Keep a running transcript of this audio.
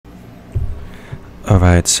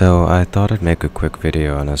Alright, so I thought I'd make a quick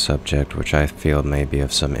video on a subject which I feel may be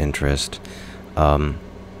of some interest. Um,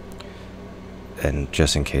 and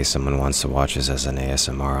just in case someone wants to watch this as an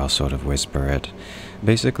ASMR, I'll sort of whisper it.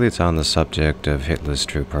 Basically, it's on the subject of Hitler's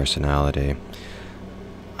true personality.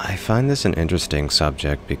 I find this an interesting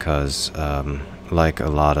subject because, like a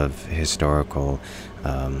lot of historical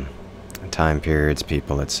time periods,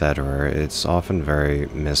 people, etc., it's often very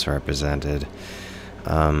misrepresented.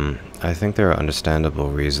 I think there are understandable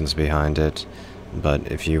reasons behind it,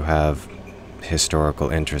 but if you have historical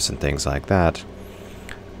interests and things like that,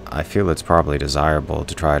 I feel it's probably desirable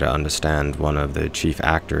to try to understand one of the chief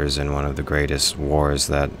actors in one of the greatest wars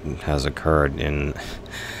that has occurred in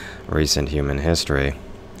recent human history.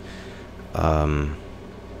 Yet,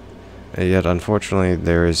 unfortunately,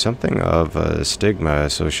 there is something of a stigma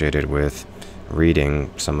associated with reading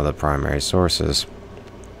some of the primary sources.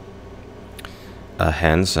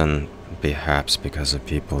 Hence, and perhaps because of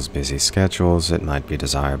people's busy schedules, it might be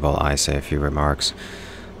desirable I say a few remarks.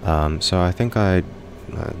 So I think I'll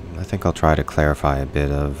try to clarify a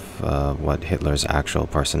bit of what Hitler's actual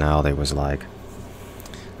personality was like,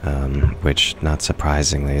 which, not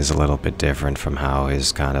surprisingly, is a little bit different from how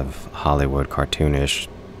his kind of Hollywood cartoonish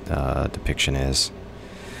depiction is.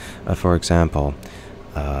 For example,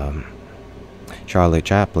 Charlie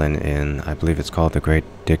Chaplin in, I believe it's called The Great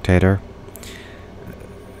Dictator,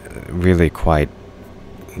 really quite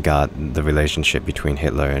got the relationship between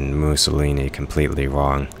Hitler and Mussolini completely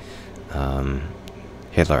wrong.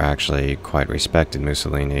 Hitler actually quite respected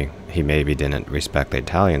Mussolini. He maybe didn't respect the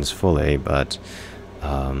Italians fully, but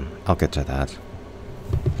I'll get to that.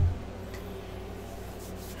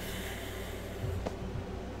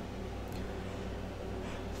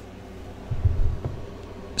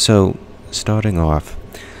 So, starting off,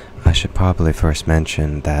 I should probably first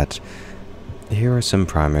mention that here are some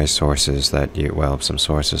primary sources that some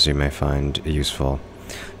sources you may find useful.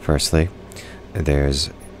 Firstly, there's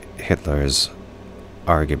Hitler's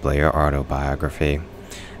arguably autobiography,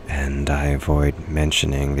 and I avoid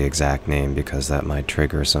mentioning the exact name because that might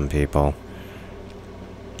trigger some people.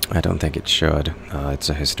 I don't think it should. It's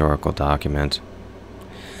a historical document.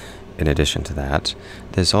 In addition to that,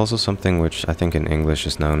 there's also something which I think in English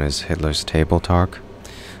is known as Hitler's Table Talk.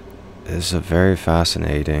 It's a very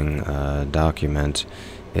fascinating document.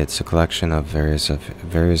 It's a collection of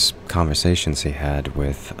various conversations he had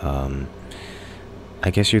with, I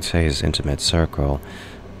guess you'd say, his intimate circle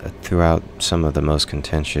throughout some of the most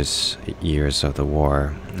contentious years of the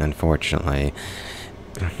war. Unfortunately,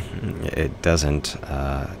 it doesn't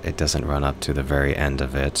run up to the very end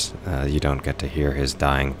of it. You don't get to hear his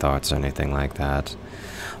dying thoughts or anything like that.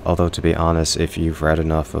 Although, to be honest, if you've read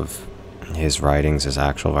enough of his writings, his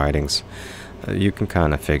actual writings, you can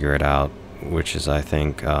kind of figure it out, which is, I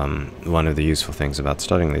think, one of the useful things about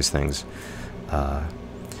studying these things.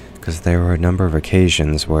 Because there were a number of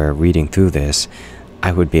occasions where, reading through this,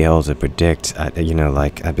 I would be able to predict, I'd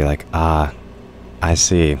be like, I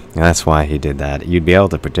see, that's why he did that. You'd be able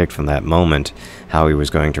to predict from that moment how he was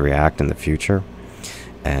going to react in the future.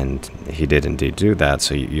 And he did indeed do that,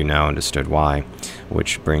 so you now understood why,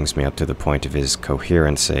 which brings me up to the point of his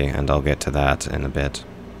coherency, and I'll get to that in a bit.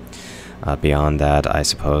 Beyond that, I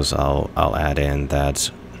suppose I'll add in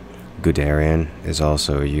that Guderian is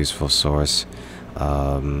also a useful source.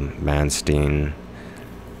 Manstein.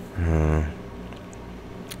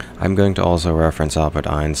 I'm going to also reference Albert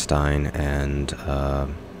Einstein and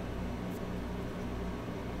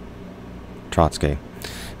Trotsky.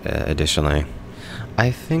 Additionally, I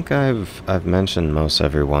think I've mentioned most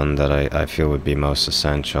everyone that I feel would be most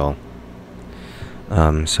essential.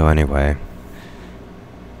 So anyway,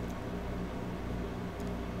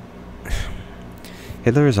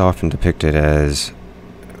 Hitler is often depicted as,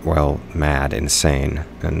 well, mad, insane,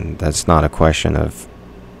 and that's not a question of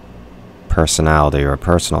personality or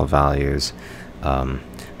personal values.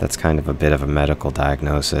 That's kind of a bit of a medical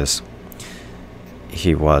diagnosis.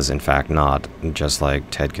 He was, in fact, not, just like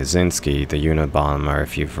Ted Kaczynski, the Unabomber,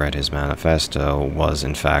 if you've read his manifesto, was,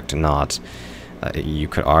 in fact, not. You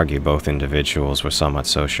could argue both individuals were somewhat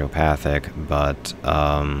sociopathic, but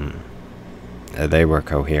they were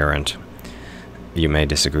coherent. You may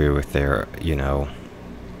disagree with their,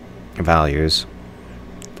 values,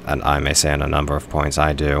 and I may say on a number of points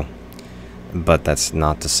I do, but that's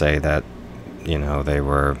not to say that, they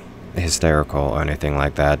were hysterical or anything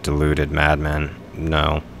like that, deluded madmen.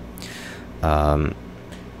 No.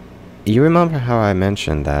 You remember how I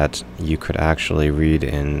mentioned that you could actually read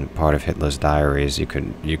in part of Hitler's diaries, you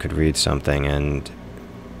could read something and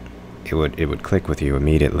it would click with you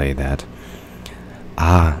immediately that,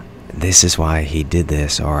 this is why he did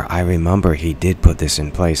this, or I remember he did put this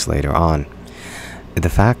in place later on. The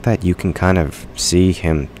fact that you can kind of see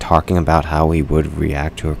him talking about how he would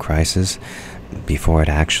react to a crisis before it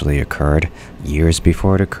actually occurred, years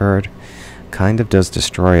before it occurred, kind of does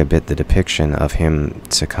destroy a bit the depiction of him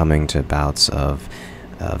succumbing to bouts of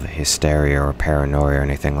hysteria or paranoia or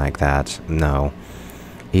anything like that. No,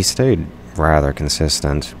 he stayed rather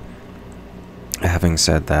consistent. Having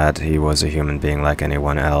said that, he was a human being like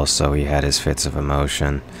anyone else, so he had his fits of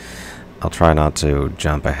emotion. I'll try not to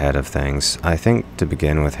jump ahead of things. I think to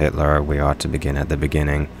begin with Hitler, we ought to begin at the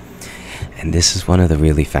beginning. And this is one of the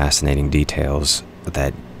really fascinating details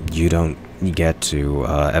that you don't get to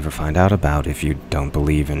ever find out about if you don't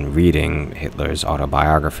believe in reading Hitler's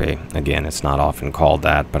autobiography. Again, it's not often called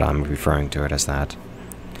that, but I'm referring to it as that.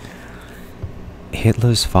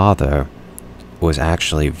 Hitler's father was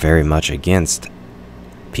actually very much against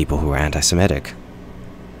people who were anti-Semitic.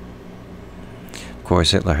 Of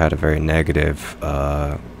course, Hitler had a very negative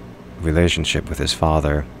relationship with his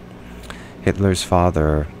father. Hitler's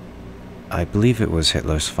father, I believe it was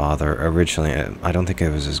Hitler's father originally. I don't think it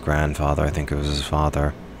was his grandfather. I think it was his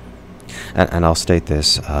father. And I'll state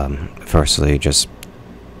this, firstly, just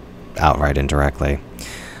outright indirectly.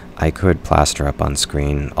 I could plaster up on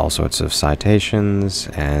screen all sorts of citations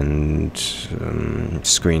and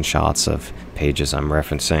screenshots of pages I'm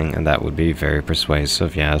referencing, and that would be very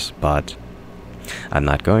persuasive, yes, but I'm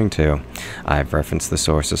not going to. I've referenced the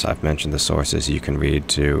sources, I've mentioned the sources you can read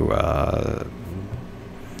to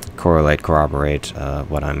corroborate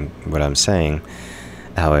what I'm saying.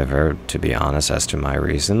 However, to be honest, as to my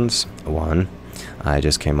reasons, one, I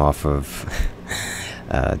just came off of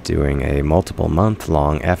doing a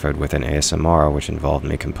multiple-month-long effort with an ASMR, which involved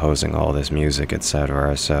me composing all this music,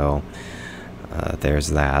 etc. So there's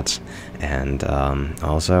that. And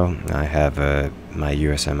also, I have my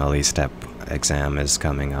USMLE step exam is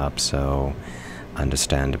coming up, so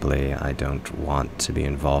understandably, I don't want to be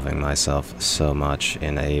involving myself so much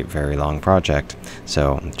in a very long project,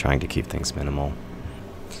 so I'm trying to keep things minimal.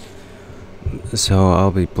 So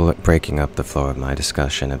I'll be breaking up the flow of my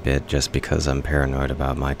discussion a bit just because I'm paranoid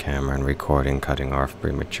about my camera and recording cutting off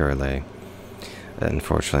prematurely.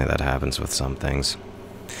 Unfortunately, that happens with some things.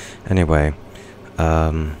 Anyway,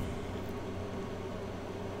 I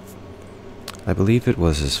believe it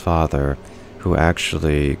was his father who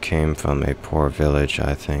actually came from a poor village,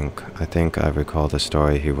 I think. I think I recall the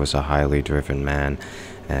story. He was a highly driven man,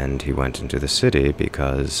 and he went into the city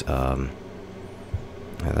because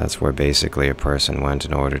that's where basically a person went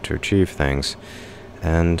in order to achieve things.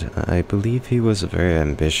 And I believe he was a very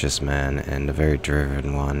ambitious man and a very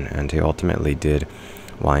driven one, and he ultimately did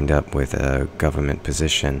wind up with a government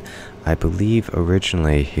position. I believe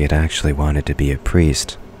originally he had actually wanted to be a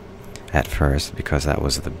priest at first, because that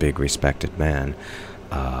was the big respected man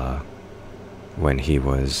when he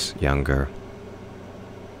was younger.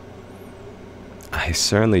 I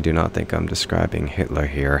certainly do not think I'm describing Hitler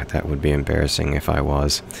here. That would be embarrassing if I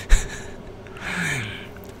was.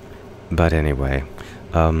 But anyway,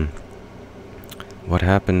 what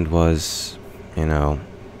happened was, you know,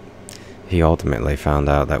 he ultimately found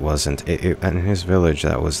out that wasn't, in his village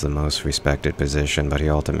that was the most respected position, but he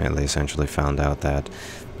ultimately essentially found out that,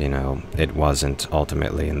 you know, it wasn't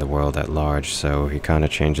ultimately in the world at large, so he kind of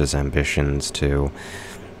changed his ambitions to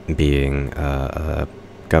being a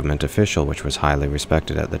government official, which was highly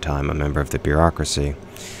respected at the time, a member of the bureaucracy,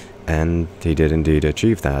 and he did indeed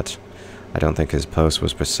achieve that. I don't think his post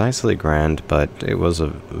was precisely grand, but it was a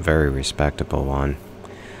very respectable one.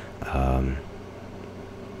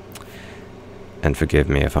 And forgive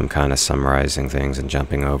me if I'm kind of summarizing things and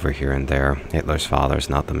jumping over here and there. Hitler's father's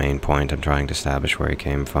not the main point. I'm trying to establish where he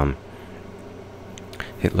came from.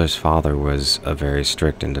 Hitler's father was a very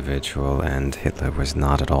strict individual, and Hitler was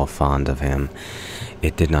not at all fond of him.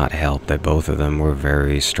 It did not help that both of them were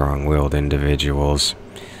very strong-willed individuals.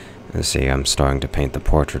 See, I'm starting to paint the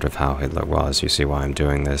portrait of how Hitler was. You see why I'm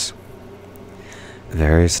doing this.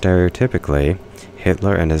 Very stereotypically,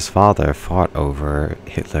 Hitler and his father fought over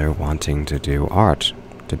Hitler wanting to do art,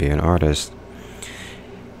 to be an artist.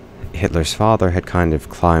 Hitler's father had kind of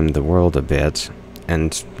climbed the world a bit,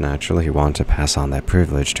 and naturally he wanted to pass on that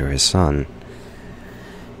privilege to his son.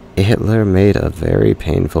 Hitler made a very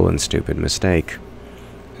painful and stupid mistake.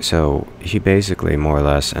 So he basically, more or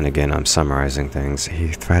less, and again I'm summarizing things, he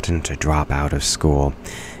threatened to drop out of school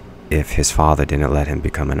if his father didn't let him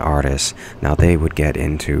become an artist. Now they would get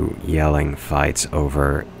into yelling fights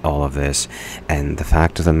over all of this, and the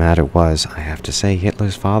fact of the matter was, I have to say,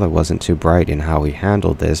 Hitler's father wasn't too bright in how he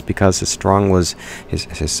handled this, because his son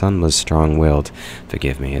was strong-willed.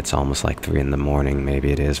 Forgive me, it's almost like 3 in the morning,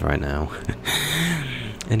 maybe it is right now.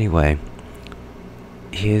 Anyway,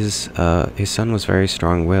 his son was very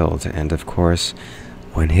strong-willed, and of course,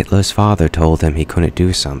 when Hitler's father told him he couldn't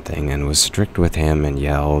do something and was strict with him and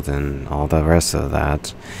yelled and all the rest of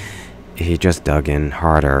that, he just dug in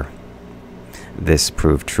harder. This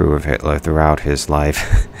proved true of Hitler throughout his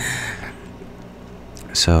life.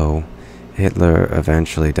 So, Hitler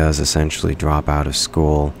eventually does essentially drop out of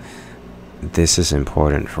school. This is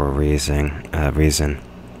important for a reason.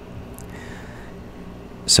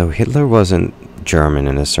 So Hitler wasn't German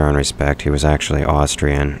in a certain respect. He was actually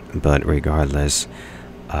Austrian, but regardless,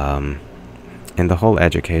 in the whole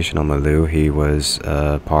educational milieu he was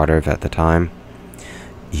part of at the time,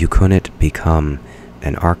 you couldn't become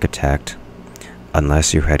an architect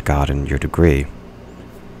unless you had gotten your degree,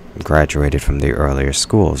 graduated from the earlier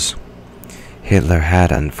schools. Hitler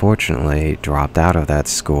had unfortunately dropped out of that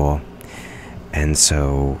school, and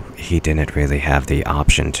so he didn't really have the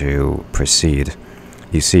option to proceed.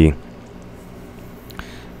 You see,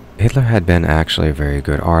 Hitler had been actually a very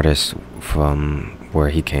good artist from where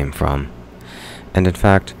he came from, and in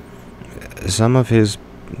fact, some of his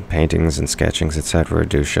paintings and sketchings, etc.,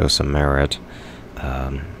 do show some merit.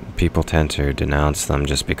 People tend to denounce them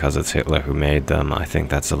just because it's Hitler who made them. I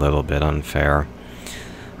think that's a little bit unfair.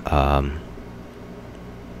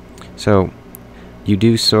 So, you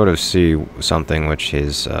do sort of see something which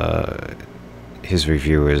his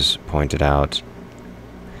reviewers pointed out.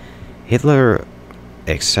 Hitler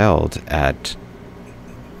excelled at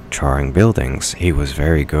drawing buildings. He was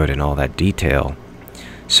very good in all that detail.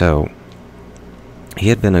 So, he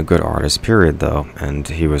had been a good artist, period, though, and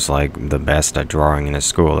he was like the best at drawing in his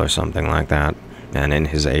school or something like that, and in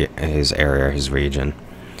his area, his region.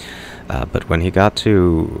 But when he got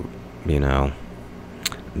to,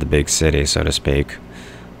 the big city, so to speak,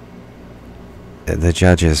 the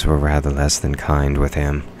judges were rather less than kind with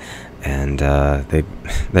him, and they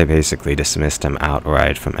basically dismissed him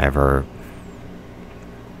outright from ever,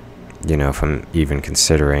 from even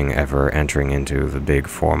considering ever entering into the big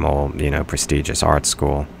formal, prestigious art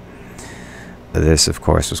school. This, of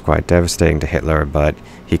course, was quite devastating to Hitler, but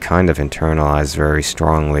he kind of internalized very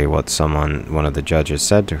strongly what one of the judges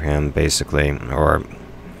said to him, basically, or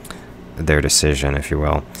their decision, if you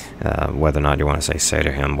will, whether or not you want to say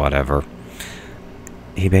to him, whatever.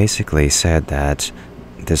 He basically said that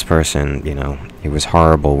this person, he was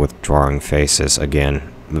horrible with drawing faces. Again,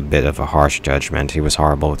 a bit of a harsh judgment. He was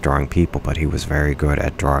horrible with drawing people, but he was very good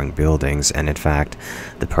at drawing buildings, and in fact,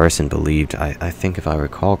 the person believed, I think if I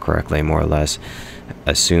recall correctly, more or less,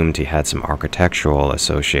 assumed he had some architectural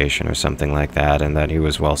association or something like that, and that he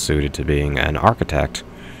was well suited to being an architect,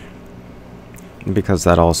 because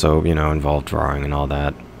that also, involved drawing and all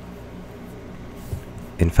that.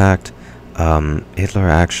 In fact, Hitler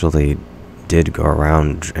actually did go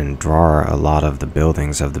around and draw a lot of the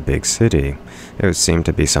buildings of the big city. It seemed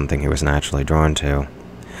to be something he was naturally drawn to.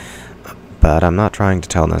 But I'm not trying to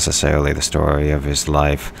tell necessarily the story of his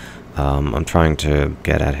life. I'm trying to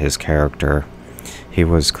get at his character. He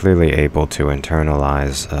was clearly able to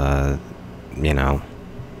internalize,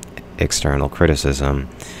 external criticism.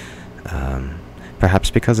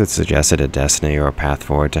 Perhaps because it suggested a destiny or a path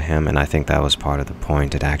forward to him, and I think that was part of the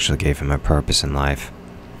point. It actually gave him a purpose in life.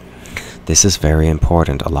 This is very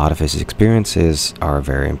important. A lot of his experiences are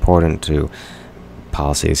very important to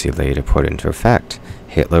policies he later put into effect.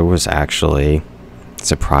 Hitler was actually,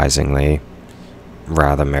 surprisingly,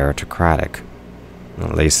 rather meritocratic.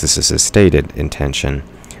 At least this is his stated intention.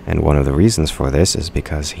 And one of the reasons for this is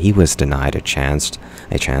because he was denied a chance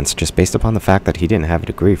just based upon the fact that he didn't have a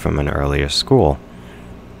degree from an earlier school.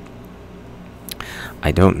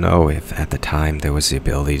 I don't know if at the time there was the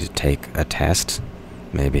ability to take a test.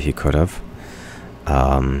 Maybe he could have,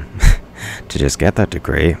 to just get that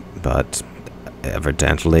degree, but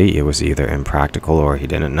evidently it was either impractical or he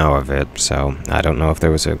didn't know of it, so I don't know if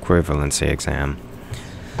there was an equivalency exam.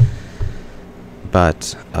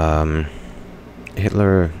 But,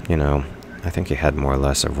 Hitler, I think he had more or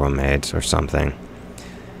less a roommate or something.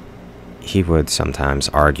 He would sometimes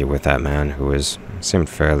argue with that man who seemed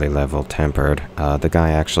fairly level-tempered. The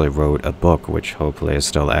guy actually wrote a book, which hopefully is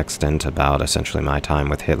still extant, about essentially my time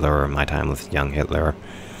with Hitler, or my time with young Hitler.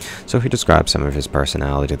 So he described some of his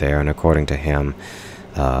personality there, and according to him,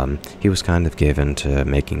 he was kind of given to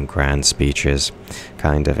making grand speeches,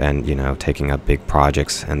 and, taking up big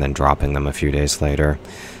projects and then dropping them a few days later.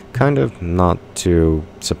 kind of not too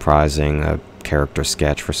surprising a character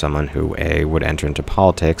sketch for someone who A, would enter into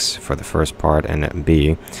politics for the first part, and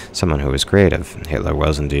B, someone who was creative. Hitler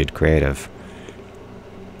was indeed creative.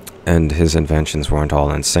 And his inventions weren't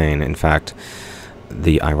all insane. In fact,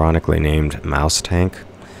 the ironically named mouse tank,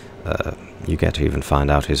 you get to even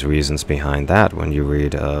find out his reasons behind that when you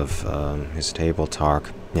read of his table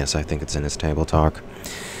talk. Yes, I think it's in his table talk.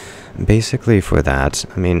 Basically for that,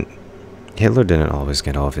 I mean, Hitler didn't always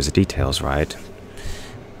get all of his details right.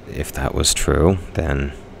 If that was true,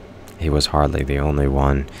 then he was hardly the only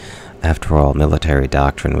one. After all, military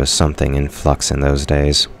doctrine was something in flux in those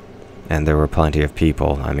days. And there were plenty of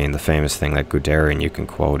people. I mean, the famous thing that Guderian you can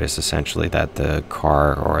quote is essentially that the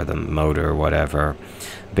car or the motor or whatever,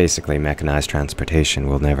 basically mechanized transportation,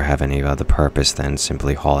 will never have any other purpose than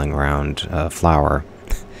simply hauling around flour.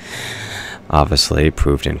 Obviously,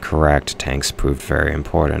 proved incorrect. Tanks proved very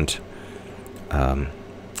important.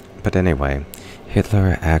 But anyway,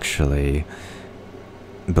 Hitler actually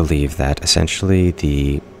believed that essentially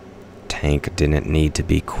the tank didn't need to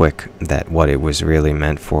be quick, that what it was really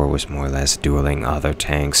meant for was more or less dueling other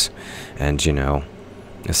tanks and, you know,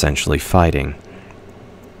 essentially fighting.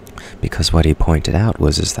 Because what he pointed out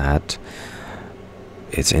is that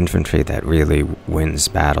it's infantry that really wins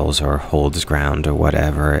battles or holds ground or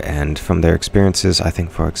whatever, and from their experiences, I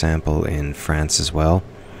think, for example, in France as well,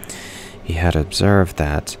 he had observed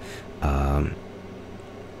that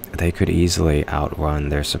they could easily outrun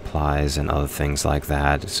their supplies and other things like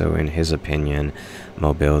that. So in his opinion,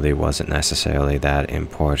 mobility wasn't necessarily that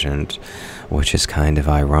important, which is kind of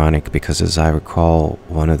ironic because, as I recall,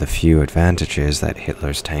 one of the few advantages that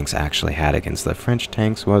Hitler's tanks actually had against the French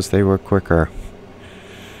tanks was they were quicker.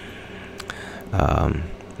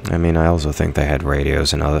 I mean, I also think they had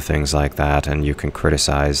radios and other things like that, and you can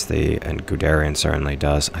criticize and Guderian certainly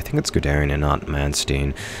does, I think it's Guderian and not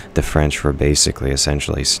Manstein, the French were basically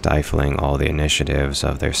essentially stifling all the initiatives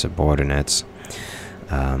of their subordinates.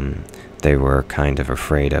 They were kind of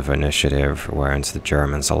afraid of initiative, whereas the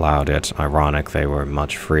Germans allowed it. Ironic, they were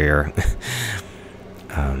much freer.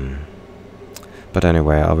 But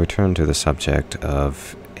anyway, I'll return to the subject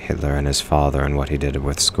of Hitler and his father and what he did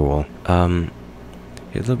with school.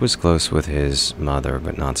 Hitler was close with his mother,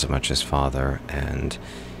 but not so much his father, and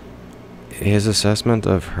his assessment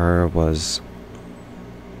of her was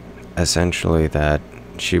essentially that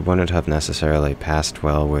she wouldn't have necessarily passed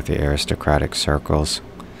well with the aristocratic circles.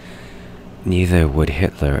 Neither would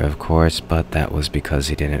Hitler, of course, but that was because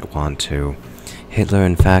he didn't want to. Hitler,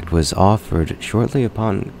 in fact, was offered, shortly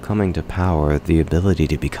upon coming to power, the ability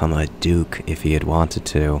to become a duke if he had wanted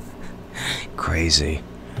to. Crazy.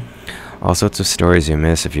 All sorts of stories you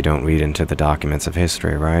miss if you don't read into the documents of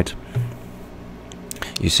history, right?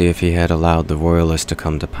 You see, if he had allowed the royalists to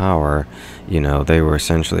come to power, you know, they were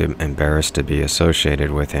essentially embarrassed to be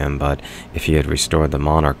associated with him, but if he had restored the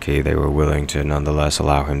monarchy, they were willing to nonetheless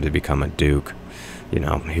allow him to become a duke. You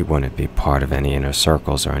know, he wouldn't be part of any inner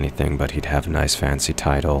circles or anything, but he'd have a nice fancy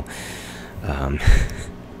title.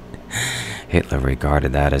 Hitler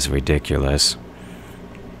regarded that as ridiculous.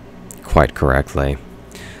 Quite correctly.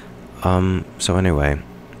 So anyway,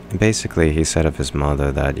 basically he said of his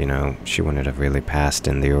mother that, you know, she wouldn't have really passed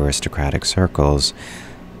in the aristocratic circles,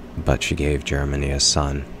 but she gave Germany a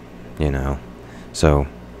son, you know. So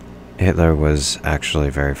Hitler was actually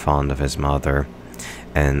very fond of his mother,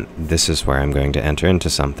 and this is where I'm going to enter into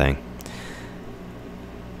something.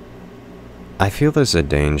 I feel there's a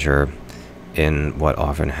danger in what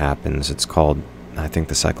often happens. It's called, I think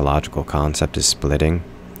the psychological concept is splitting.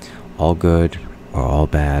 All good or all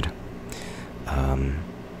bad.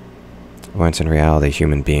 Whereas in reality,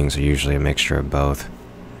 human beings are usually a mixture of both.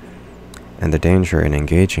 And the danger in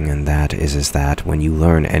engaging in that is that when you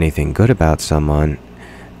learn anything good about someone,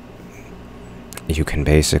 you can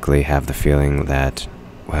basically have the feeling that,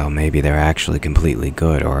 well, maybe they're actually completely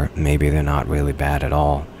good, or maybe they're not really bad at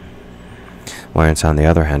all. Whereas on the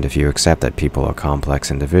other hand, if you accept that people are complex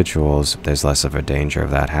individuals, there's less of a danger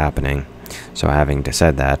of that happening. So having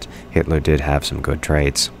said that, Hitler did have some good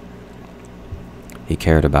traits. He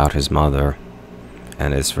cared about his mother,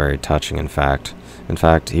 and it's very touching, in fact. In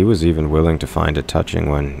fact, he was even willing to find it touching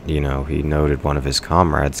when, you know, he noted one of his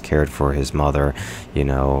comrades cared for his mother, you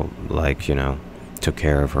know, like, you know, took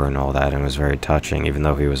care of her and all that, and it was very touching. Even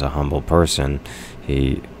though he was a humble person,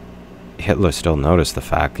 Hitler still noticed the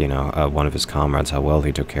fact, you know, one of his comrades, how well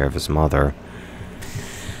he took care of his mother.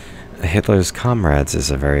 Hitler's comrades is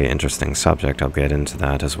a very interesting subject. I'll get into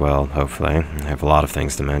that as well, hopefully. I have a lot of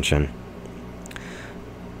things to mention.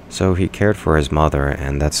 So he cared for his mother,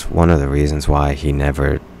 and that's one of the reasons why he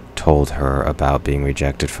never told her about being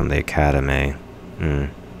rejected from the academy.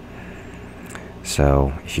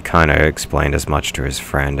 So he kind of explained as much to his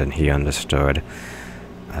friend, and he understood.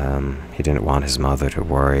 He didn't want his mother to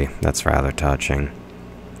worry. That's rather touching.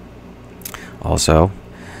 Also,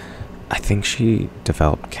 I think she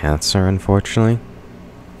developed cancer, unfortunately.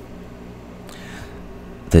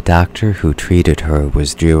 The doctor who treated her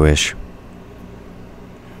was Jewish,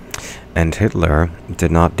 and Hitler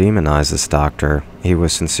did not demonize this doctor. He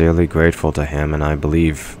was sincerely grateful to him, and I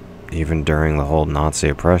believe even during the whole Nazi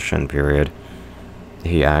oppression period,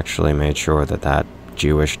 he actually made sure that that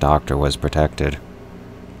Jewish doctor was protected.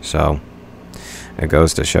 So, it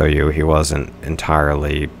goes to show you he wasn't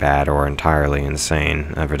entirely bad or entirely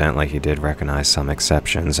insane. Evidently, he did recognize some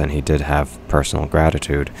exceptions, and he did have personal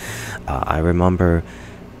gratitude. I remember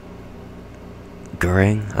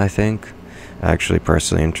Goering, I think, actually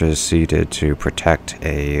personally interceded to protect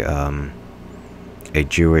a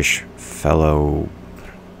Jewish fellow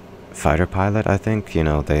fighter pilot, I think. You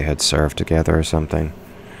know, they had served together or something.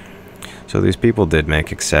 So these people did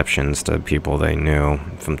make exceptions to people they knew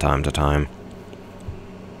from time to time.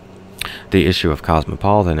 The issue of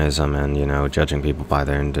cosmopolitanism and, you know, judging people by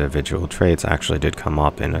their individual traits actually did come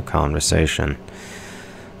up in a conversation.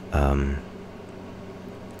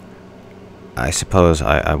 I suppose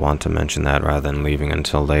I want to mention that rather than leaving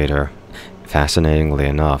until later. Fascinatingly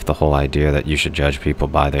enough, the whole idea that you should judge people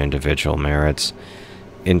by their individual merits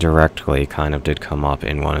indirectly kind of did come up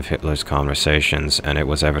in one of Hitler's conversations, and it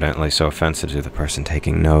was evidently so offensive to the person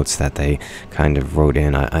taking notes that they kind of wrote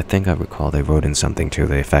in, I think I recall they wrote in something to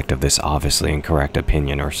the effect of this obviously incorrect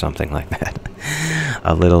opinion or something like that.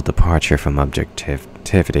 A little departure from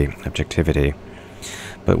objectivity.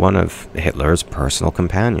 But one of Hitler's personal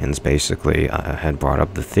companions basically had brought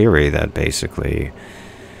up the theory that basically,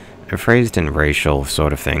 phrased in racial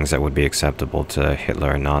sort of things that would be acceptable to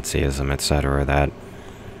Hitler, Nazism, etc., that,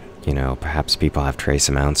 you know, perhaps people have trace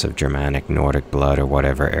amounts of Germanic, Nordic blood, or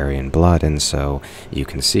whatever Aryan blood, and so you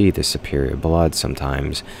can see the superior blood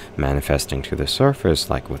sometimes manifesting to the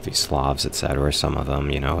surface, like with the Slavs, etc., some of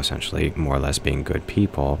them, you know, essentially more or less being good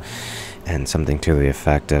people, and something to the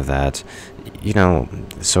effect of that, you know,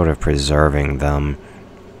 sort of preserving them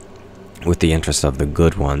with the interest of the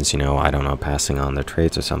good ones, you know, I don't know, passing on their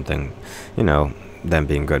traits or something, you know, them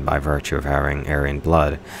being good by virtue of having Aryan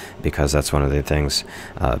blood, because that's one of the things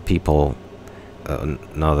people,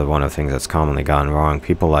 another one of the things that's commonly gone wrong.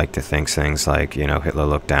 People like to think things like, you know, Hitler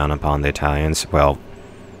looked down upon the Italians. Well,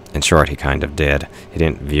 in short, he kind of did. He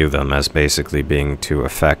didn't view them as basically being too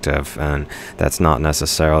effective, and that's not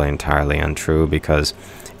necessarily entirely untrue, because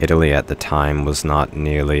Italy at the time was not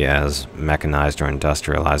nearly as mechanized or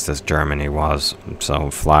industrialized as Germany was,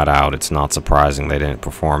 so flat out, it's not surprising they didn't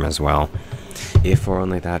perform as well. If for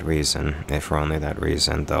only that reason,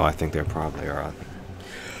 though I think there probably are,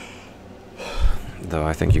 though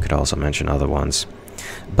I think you could also mention other ones.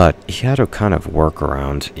 But he had a kind of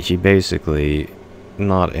workaround. He basically,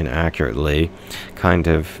 not inaccurately, kind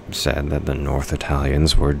of said that the North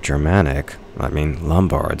Italians were Germanic. I mean,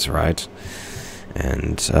 Lombards, right?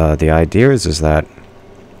 And the idea is that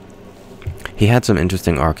he had some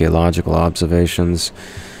interesting archaeological observations.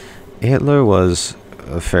 Hitler was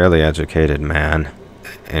a fairly educated man.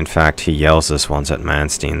 In fact, he yells this once at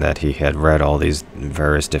Manstein that he had read all these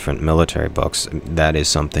various different military books. That is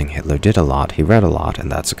something Hitler did a lot. He read a lot,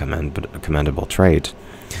 and that's a commendable trait.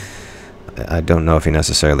 I don't know if he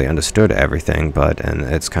necessarily understood everything, and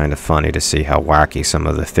it's kind of funny to see how wacky some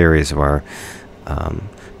of the theories were.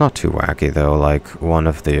 Not too wacky, though. Like, one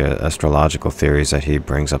of the astrological theories that he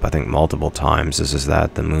brings up, I think, multiple times, is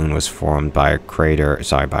that the moon was formed by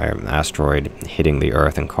by an asteroid hitting the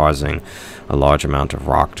Earth and causing a large amount of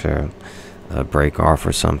rock to break off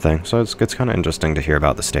or something. So it's kind of interesting to hear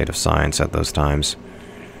about the state of science at those times.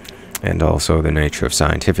 And also the nature of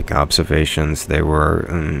scientific observations. They were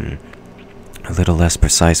a little less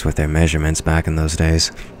precise with their measurements back in those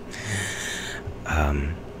days.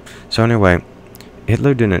 So anyway,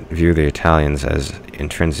 Hitler didn't view the Italians as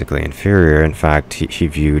intrinsically inferior. In fact, he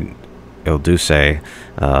viewed Il Duce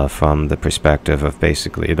from the perspective of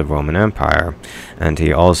basically the Roman Empire. And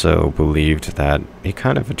he also believed that he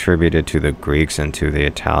kind of attributed to the Greeks and to the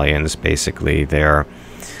Italians basically their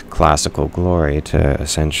classical glory to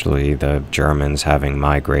essentially the Germans having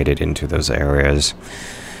migrated into those areas.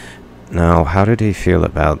 Now, how did he feel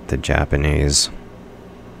about the Japanese?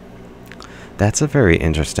 That's a very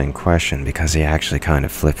interesting question, because he actually kind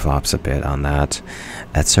of flip-flops a bit on that.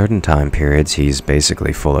 At certain time periods, he's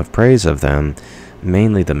basically full of praise of them,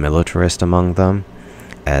 mainly the militarist among them,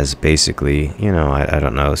 as basically, you know, I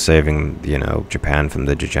don't know, saving, you know, Japan from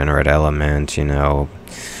the degenerate element, you know,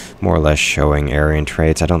 more or less showing Aryan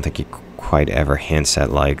traits. I don't think he quite ever hints at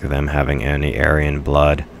like them having any Aryan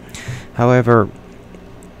blood. However,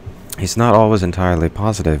 he's not always entirely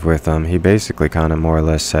positive with them. He basically kind of more or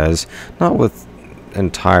less says, not with an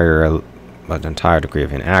entire degree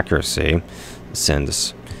of inaccuracy,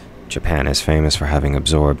 since Japan is famous for having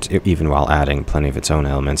absorbed, even while adding plenty of its own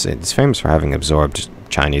elements, it's famous for having absorbed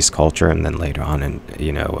Chinese culture and then later on,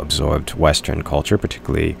 absorbed Western culture,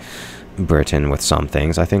 particularly Britain with some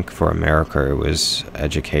things. I think for America it was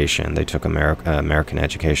education. They took American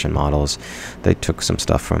education models. They took some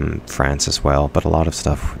stuff from France as well, but a lot of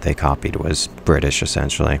stuff they copied was British,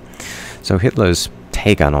 essentially. So Hitler's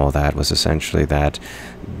take on all that was essentially that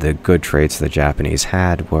the good traits the Japanese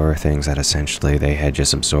had were things that essentially they had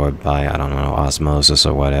just absorbed by, I don't know, osmosis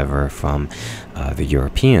or whatever from the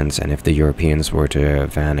Europeans. And if the Europeans were to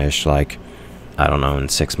vanish, like, I don't know, in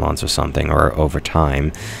 6 months or something, or over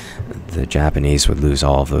time, the Japanese would lose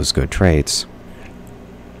all of those good traits.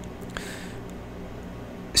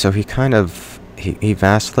 So he kind of, he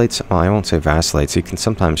vacillates, well, I won't say vacillates, he can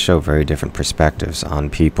sometimes show very different perspectives on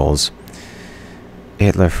peoples.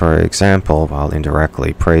 Hitler, for example, while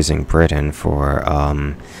indirectly praising Britain for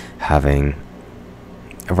having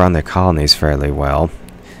run their colonies fairly well,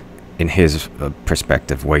 in his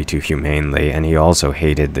perspective, way too humanely, and he also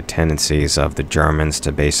hated the tendencies of the Germans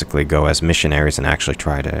to basically go as missionaries and actually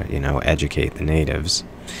try to, educate the natives.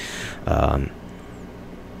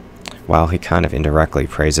 While he kind of indirectly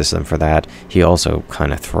praises them for that, he also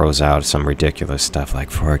kind of throws out some ridiculous stuff, like,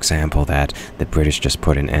 for example, that the British just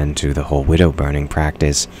put an end to the whole widow burning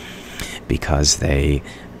practice because they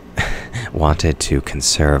wanted to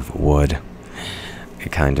conserve wood.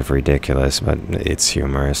 Kind of ridiculous, but it's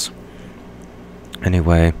humorous.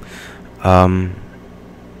 Anyway,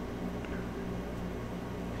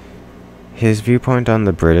 his viewpoint on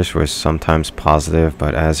the British was sometimes positive,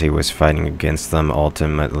 but as he was fighting against them,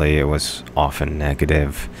 ultimately it was often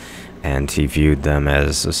negative, and he viewed them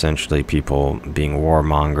as essentially people being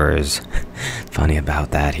warmongers. Funny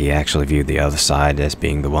about that, he actually viewed the other side as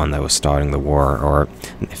being the one that was starting the war, or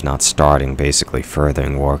if not starting, basically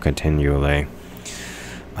furthering war continually,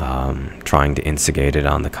 trying to instigate it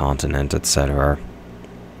on the continent, etc.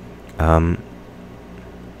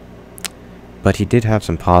 But he did have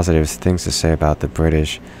some positive things to say about the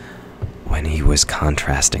British when he was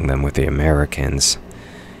contrasting them with the Americans.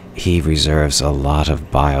 He reserves a lot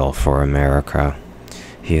of bile for America.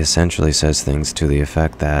 He essentially says things to the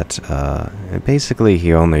effect that, basically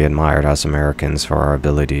he only admired us Americans for our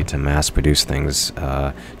ability to mass-produce things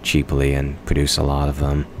cheaply and produce a lot of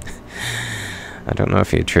them. I don't know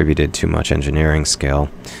if he attributed too much engineering skill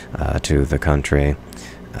to the country.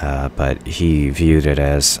 But he viewed it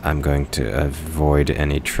as, I'm going to avoid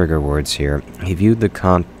any trigger words here, he viewed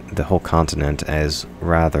the whole continent as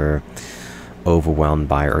rather overwhelmed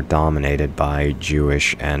by or dominated by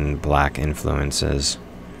Jewish and black influences.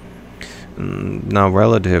 Now,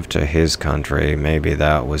 relative to his country, maybe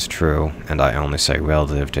that was true, and I only say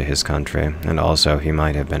relative to his country, and also he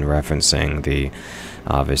might have been referencing the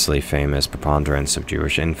obviously famous preponderance of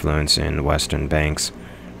Jewish influence in Western banks.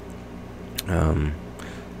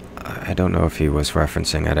 I don't know if he was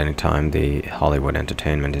referencing at any time the Hollywood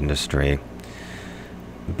entertainment industry,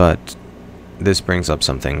 but this brings up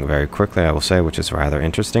something very quickly, I will say, which is rather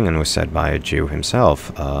interesting and was said by a Jew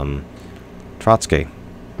himself, Trotsky.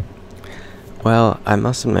 Well, I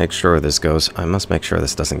must make sure this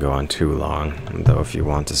doesn't go on too long, though if you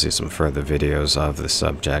want to see some further videos of the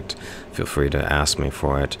subject, feel free to ask me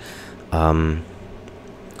for it.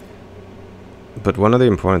 But one of the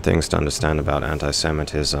important things to understand about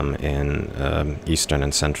anti-Semitism in Eastern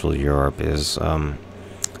and Central Europe is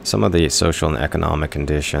some of the social and economic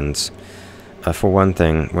conditions. For one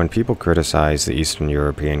thing, when people criticize the Eastern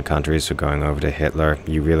European countries for going over to Hitler,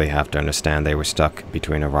 you really have to understand they were stuck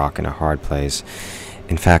between a rock and a hard place.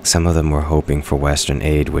 In fact, some of them were hoping for Western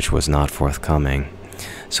aid, which was not forthcoming.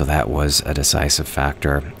 So that was a decisive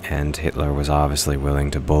factor, and Hitler was obviously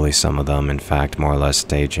willing to bully some of them, in fact, more or less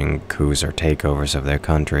staging coups or takeovers of their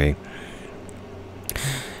country.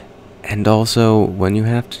 And also, when you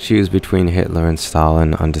have to choose between Hitler and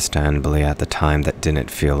Stalin, understandably at the time that didn't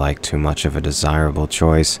feel like too much of a desirable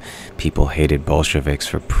choice. People hated Bolsheviks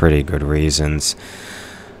for pretty good reasons.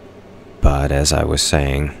 But as I was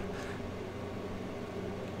saying,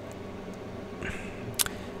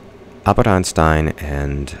 Albert Einstein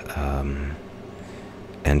and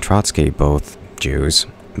Trotsky, both Jews,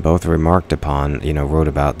 both remarked upon, wrote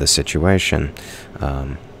about the situation.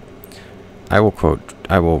 I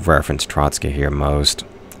will reference Trotsky here most.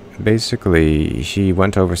 basically, he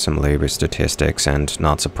went over some labor statistics, and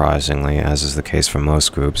not surprisingly, as is the case for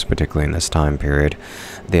most groups, particularly in this time period,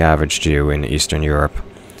 the average Jew in Eastern Europe.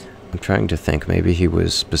 I'm trying to think, maybe he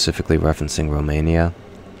was specifically referencing Romania.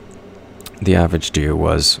 The average Jew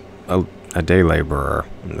was a day laborer,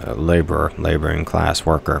 laboring class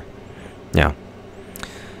worker. Yeah.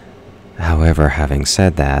 However, having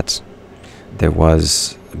said that, there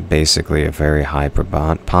was basically a very high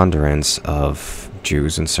preponderance of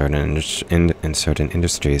Jews in certain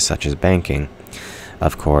industries, such as banking.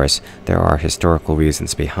 Of course, there are historical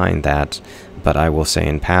reasons behind that, but I will say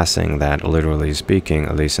in passing that, literally speaking,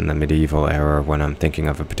 at least in the medieval era, when I'm thinking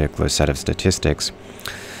of a particular set of statistics,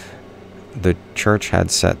 the church had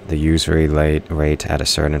set the usury rate at a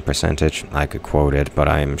certain percentage. I could quote it, but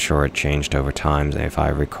I'm sure it changed over time, if I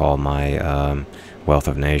recall my Wealth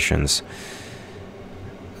of Nations.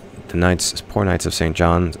 The poor Knights of St.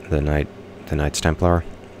 John, the Knights Templar,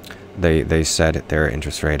 they set their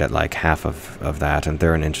interest rate at like half of that, and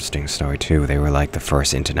they're an interesting story too. They were like the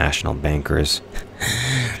first international bankers.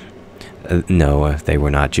 No, they were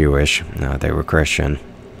not Jewish. No, they were Christian.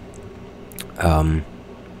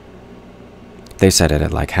 They set it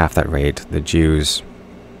at like half that rate. The Jews,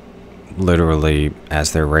 literally,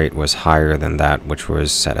 as their rate was higher than that which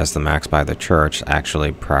was set as the max by the church,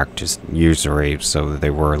 actually practiced usury, so they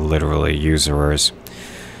were literally usurers.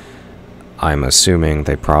 I'm assuming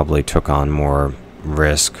they probably took on more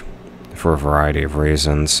risk for a variety of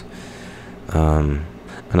reasons.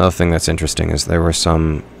 Another thing that's interesting is there were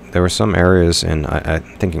some areas in, I'm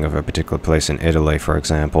thinking of a particular place in Italy, for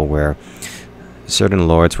example, where certain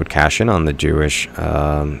lords would cash in on the Jewish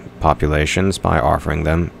populations by offering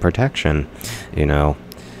them protection,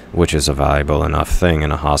 which is a valuable enough thing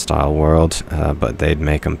in a hostile world, but they'd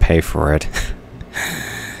make them pay for it.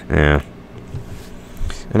 Yeah.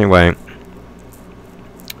 Anyway,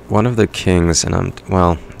 one of the kings,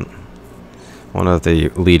 one of the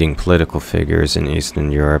leading political figures in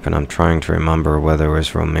Eastern Europe, and I'm trying to remember whether it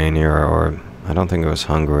was Romania or I don't think it was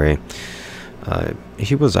Hungary.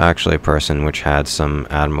 He was actually a person which had some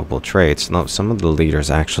admirable traits. Now, some of the leaders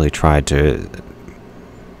actually tried to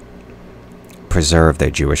preserve their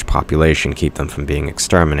Jewish population, keep them from being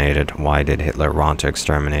exterminated. Why did Hitler want to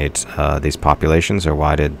exterminate these populations, or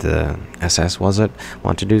why did the SS,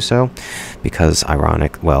 want to do so? Because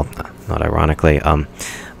not ironically,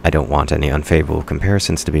 I don't want any unfavorable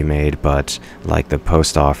comparisons to be made, but like the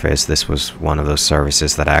post office, this was one of those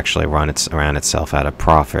services that actually ran itself at a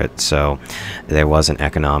profit, so there was an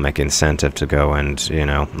economic incentive to go and,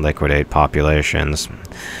 liquidate populations,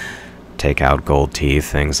 take out gold teeth,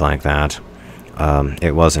 things like that.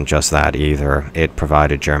 It wasn't just that either. It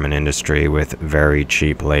provided German industry with very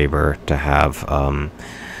cheap labor to have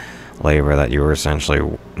labor that you were essentially,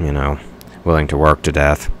 willing to work to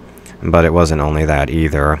death. But it wasn't only that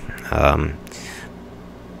either.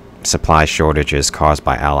 Supply shortages caused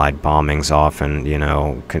by Allied bombings often,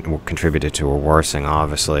 contributed to a worsening,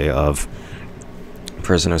 obviously, of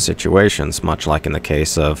prisoner situations, much like in the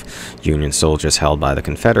case of Union soldiers held by the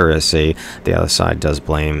Confederacy. The other side does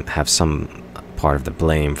have some part of the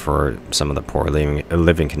blame for some of the poor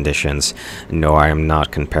living conditions. No, I am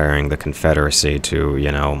not comparing the Confederacy to,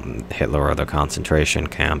 Hitler or the concentration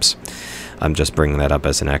camps. I'm just bringing that up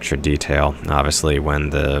as an extra detail. Obviously, when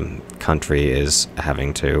the country is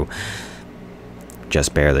having to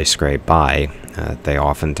just barely scrape by, they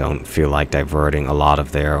often don't feel like diverting a lot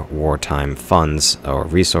of their wartime funds or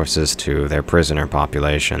resources to their prisoner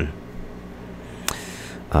population.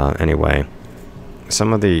 Anyway,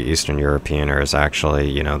 some of the Eastern Europeaners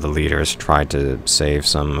actually, the leaders tried to save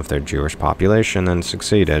some of their Jewish population and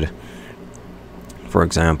succeeded. For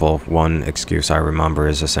example, one excuse I remember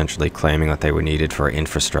is essentially claiming that they were needed for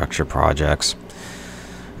infrastructure projects.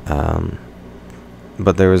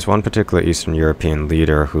 But there was one particular Eastern European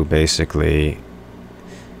leader who basically,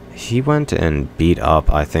 he went and beat up,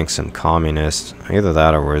 I think, some communists, either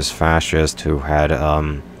that or was fascist, who had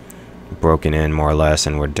broken in more or less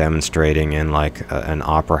and were demonstrating in like an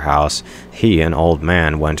opera house. He, an old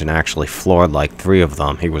man, went and actually floored like 3 of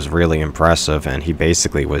them. He was really impressive, and he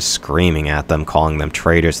basically was screaming at them, calling them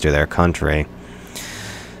traitors to their country.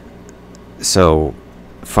 So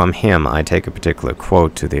from him, I take a particular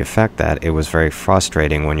quote to the effect that it was very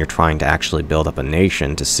frustrating when you're trying to actually build up a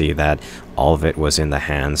nation to see that all of it was in the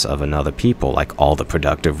hands of another people, like all the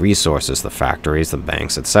productive resources, the factories, the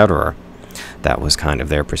banks, etc. That was kind of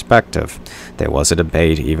their perspective. There was a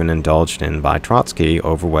debate even indulged in by Trotsky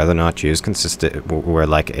over whether or not Jews were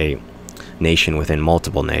like a nation within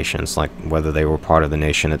multiple nations, like whether they were part of the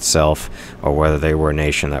nation itself or whether they were a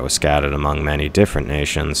nation that was scattered among many different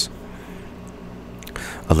nations.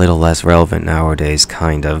 a little less relevant nowadays,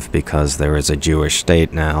 kind of, because there is a Jewish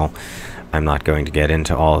state now. I'm not going to get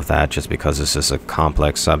into all of that just because this is a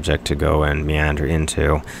complex subject to go and meander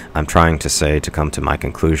into. I'm trying to say, to come to my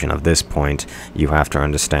conclusion of this point, you have to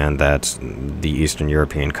understand that the Eastern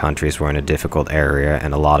European countries were in a difficult area,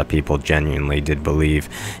 and a lot of people genuinely did believe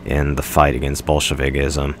in the fight against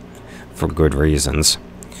Bolshevikism for good reasons.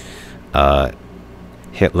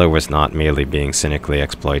 Hitler was not merely being cynically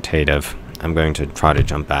exploitative. I'm going to try to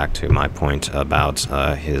jump back to my point about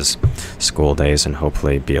his school days and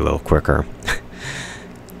hopefully be a little quicker.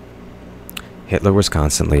 Hitler was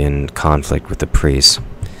constantly in conflict with the priests.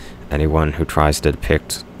 Anyone who tries to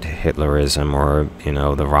depict Hitlerism or, you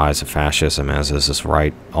know, the rise of fascism as this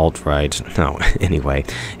alt-right, no, anyway,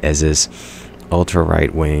 as this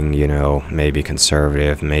ultra-right-wing, you know, maybe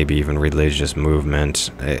conservative, maybe even religious movement,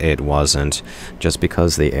 it wasn't. Just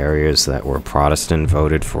because the areas that were Protestant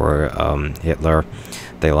voted for Hitler,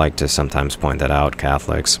 they like to sometimes point that out,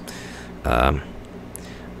 Catholics.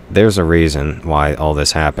 There's a reason why all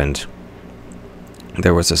this happened.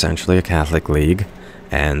 There was essentially a Catholic League,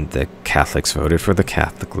 and the Catholics voted for the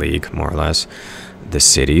Catholic League, more or less. The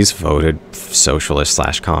cities voted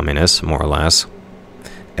socialist/communist, more or less.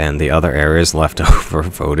 And the other areas left over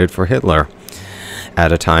voted for Hitler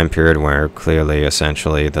at a time period where clearly,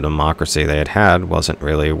 essentially, the democracy they had wasn't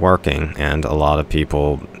really working, and a lot of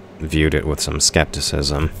people viewed it with some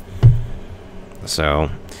skepticism. So,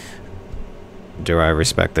 do I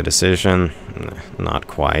respect the decision? Not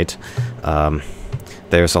quite.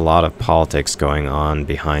 There's a lot of politics going on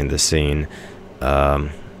behind the scene. The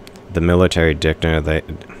military dictator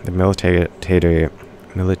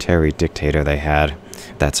they had,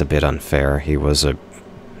 that's a bit unfair. He was a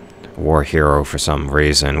war hero for some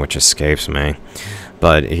reason, which escapes me.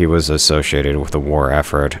 But he was associated with the war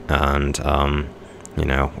effort and, you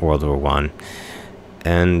know, World War I.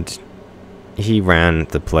 And he ran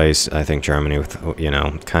the place, I think, Germany, with, you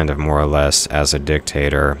know, kind of more or less as a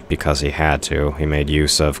dictator because he had to. He made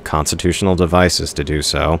use of constitutional devices to do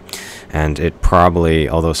so. And it probably,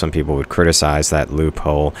 although some people would criticize that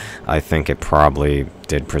loophole, I think it probably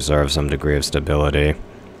did preserve some degree of stability.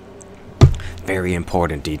 Very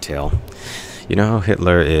important detail. You know how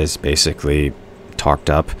Hitler is basically talked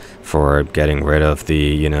up for getting rid of the,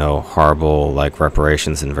 you know, horrible, like,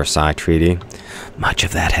 reparations in Versailles Treaty? Much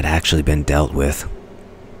of that had actually been dealt with.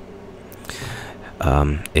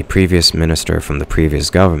 A previous minister from the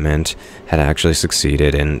previous government had actually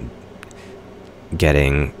succeeded in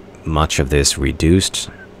getting much of this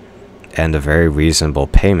reduced and a very reasonable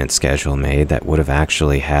payment schedule made that would have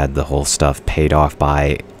actually had the whole stuff paid off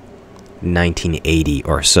by 1980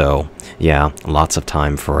 or so. Yeah, lots of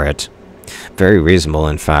time for it. Very reasonable,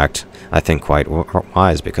 in fact. I think quite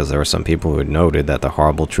wise, because there were some people who had noted that the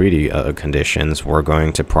horrible treaty conditions were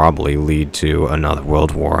going to probably lead to another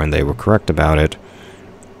world war, and they were correct about it.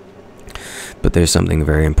 But there's something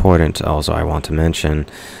very important also I want to mention.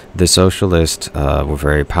 The socialists were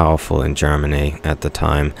very powerful in Germany at the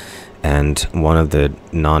time, and one of the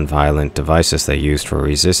non-violent devices they used for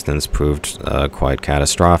resistance proved quite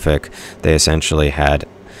catastrophic. They essentially had...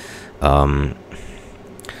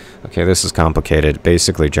 okay, this is complicated.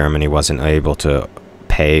 Basically, Germany wasn't able to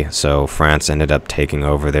pay, so France ended up taking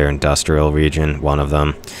over their industrial region, one of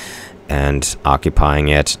them, and occupying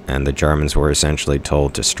it, and the Germans were essentially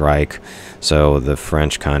told to strike. So the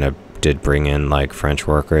French kind of did bring in, like, French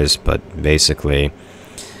workers, but basically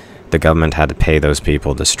the government had to pay those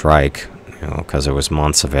people to strike, you know, because there was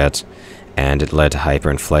months of it, and it led to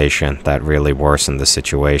hyperinflation that really worsened the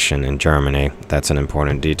situation in Germany. That's an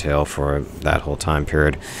important detail for that whole time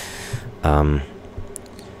period.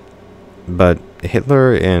 But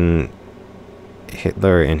Hitler in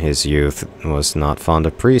his youth was not fond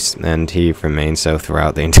of priests, and he remained so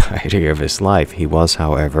throughout the entirety of his life. He was,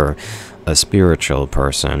 however, a spiritual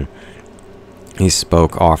person. He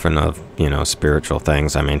spoke often of, you know, spiritual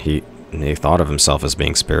things. I mean, he thought of himself as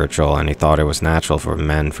being spiritual, and he thought it was natural for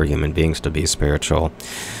human beings to be spiritual.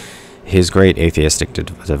 His great atheistic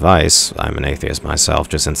device, I'm an atheist myself,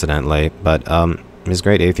 just incidentally, but his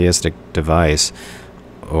great atheistic device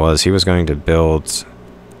was he was going to build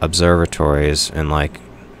observatories in, like,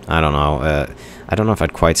 I don't know if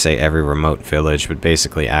I'd quite say every remote village, but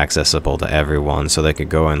basically accessible to everyone, so they could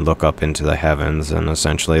go and look up into the heavens, and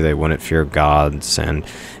essentially they wouldn't fear gods, and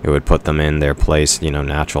it would put them in their place, you know,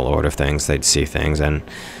 natural order things. They'd see things, and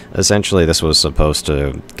essentially this was supposed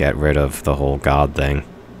to get rid of the whole god thing.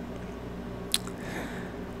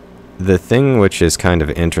 The thing which is kind of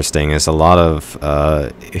interesting is a lot of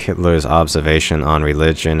Hitler's observation on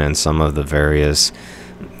religion and some of the various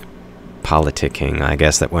politicking, I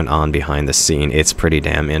guess, that went on behind the scene. It's pretty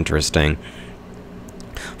damn interesting.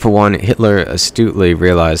 For one, Hitler astutely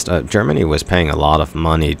realized Germany was paying a lot of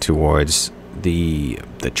money towards the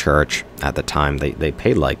church at the time. They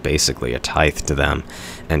paid like basically a tithe to them,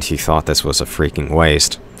 and he thought this was a freaking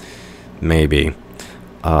waste. Maybe.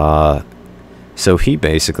 So he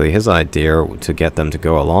basically, his idea to get them to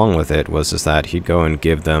go along with it was that he'd go and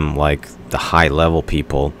give them, like, the high-level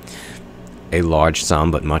people a large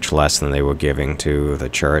sum, but much less than they were giving to the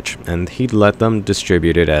church, and he'd let them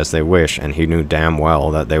distribute it as they wish, and he knew damn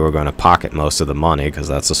well that they were going to pocket most of the money, because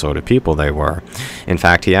that's the sort of people they were. In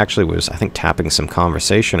fact, he actually was, I think, tapping some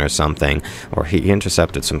conversation or something, or he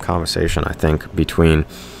intercepted some conversation, I think, between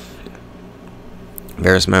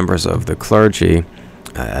various members of the clergy.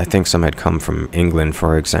 I think some had come from England,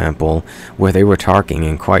 for example, where they were talking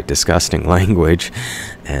in quite disgusting language,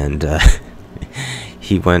 and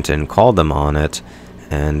he went and called them on it,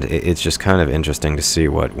 and it's just kind of interesting to see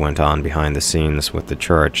what went on behind the scenes with the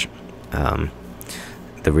church.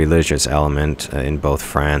 The religious element in both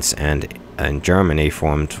France and Germany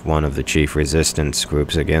formed one of the chief resistance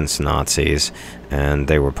groups against Nazis, and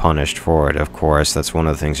they were punished for it, of course. That's one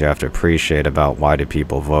of the things you have to appreciate about why do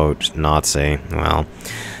people vote Nazi. Well,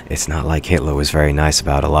 it's not like Hitler was very nice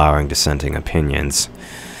about allowing dissenting opinions.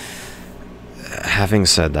 Having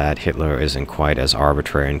said that, Hitler isn't quite as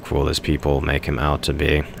arbitrary and cruel as people make him out to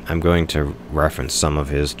be. I'm going to reference some of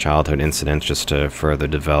his childhood incidents just to further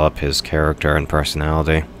develop his character and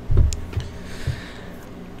personality.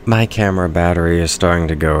 My camera battery is starting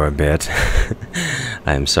to go a bit.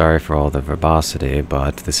 I am sorry for all the verbosity,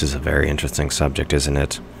 but this is a very interesting subject, isn't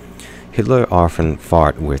it? Hitler often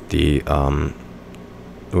fought with the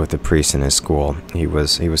priest in his school. He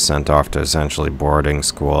was sent off to essentially boarding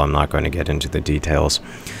school. I'm not going to get into the details,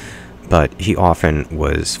 but he often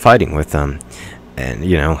was fighting with them, and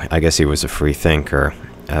I guess he was a free thinker.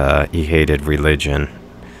 He hated religion.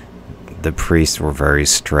 The priests were very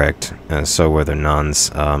strict, and so were the nuns,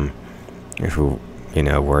 who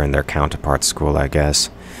were in their counterpart school, I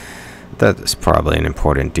guess. That's probably an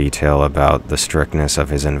important detail about the strictness of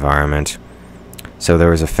his environment. So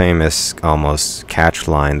there was a famous, almost catch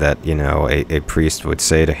line that, a priest would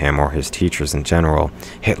say to him, or his teachers in general,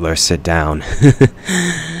 "Hitler, sit down."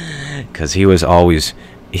 Because he was always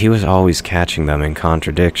catching them in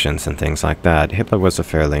contradictions and things like that. Hitler was a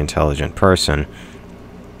fairly intelligent person,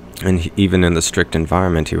 and even in the strict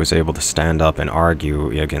environment, he was able to stand up and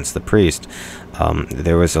argue against the priest.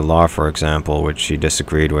 There was a law, for example, which he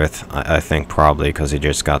disagreed with, I think probably because he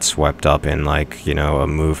just got swept up in, like, a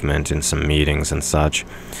movement in some meetings and such.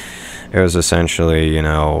 It was essentially,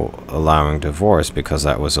 allowing divorce because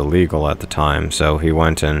that was illegal at the time. So he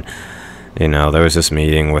went and, there was this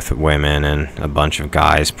meeting with women and a bunch of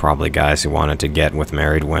guys, probably guys who wanted to get with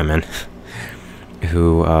married women,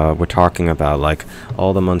 who were talking about, like,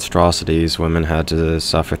 all the monstrosities women had to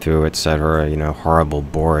suffer through, etc., horrible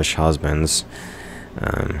boorish husbands.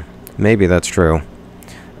 Maybe that's true.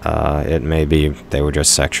 It may be they were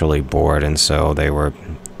just sexually bored, and so they were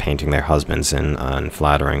painting their husbands in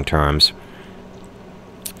unflattering terms.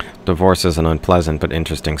 Divorce is an unpleasant but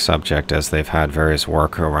interesting subject, as they've had various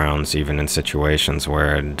workarounds even in situations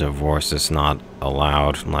where divorce is not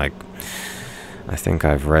allowed, like, I think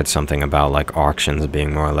I've read something about, like, auctions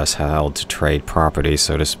being more or less held to trade property,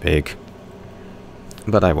 so to speak.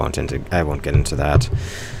 But I won't get into that.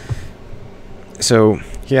 So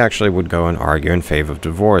he actually would go and argue in favor of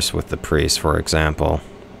divorce with the priest, for example.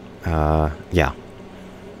 Yeah.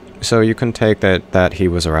 So you can take that he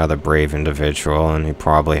was a rather brave individual, and he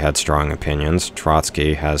probably had strong opinions.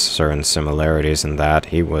 Trotsky has certain similarities in that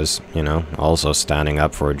he was, also standing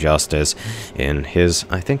up for justice in his,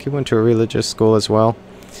 I think he went to a religious school as well.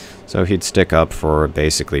 So he'd stick up for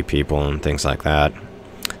basically people and things like that.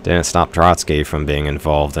 Didn't stop Trotsky from being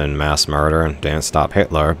involved in mass murder, and didn't stop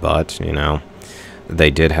Hitler, but,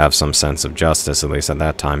 they did have some sense of justice, at least at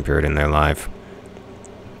that time period in their life.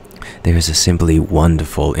 There is a simply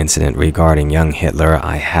wonderful incident regarding young Hitler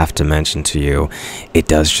I have to mention to you. It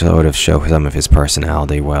does sort of show some of his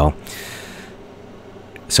personality well.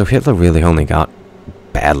 So Hitler really only got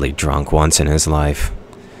badly drunk once in his life.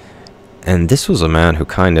 And this was a man who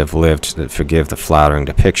kind of lived, forgive the flattering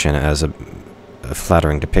depiction, as a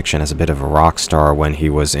bit of a rock star when he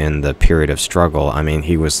was in the period of struggle. I mean,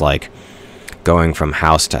 he was like going from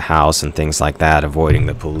house to house and things like that, avoiding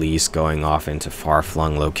the police, going off into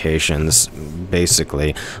far-flung locations,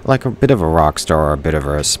 basically like a bit of a rock star or a bit of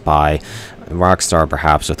a spy. Rock star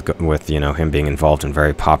perhaps with him being involved in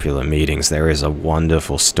very popular meetings. There is a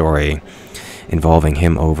wonderful story involving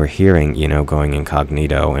him overhearing, going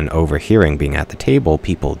incognito and overhearing being at the table,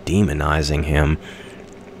 people demonizing him.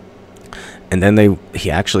 And then he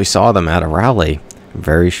actually saw them at a rally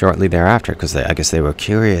very shortly thereafter, because I guess they were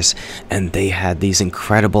curious, and they had these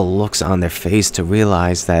incredible looks on their face to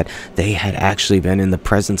realize that they had actually been in the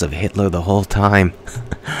presence of Hitler the whole time.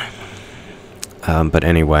 But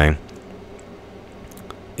anyway,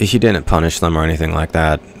 he didn't punish them or anything like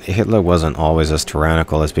that. Hitler wasn't always as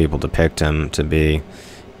tyrannical as people depict him to be.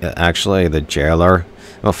 Actually, the jailer,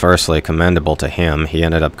 well, firstly, commendable to him, he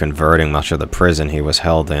ended up converting much of the prison he was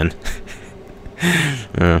held in.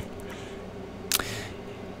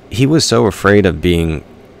 He was so afraid of being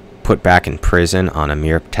put back in prison on a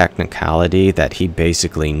mere technicality that he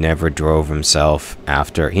basically never drove himself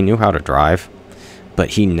after. He knew how to drive, but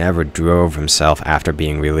he never drove himself after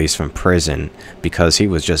being released from prison because he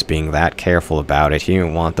was just being that careful about it. He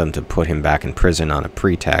didn't want them to put him back in prison on a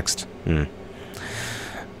pretext.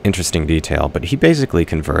 Interesting detail, but he basically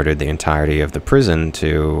converted the entirety of the prison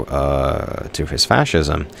to his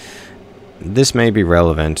fascism. This may be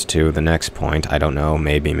relevant to the next point. I don't know,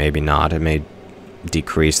 maybe not. It may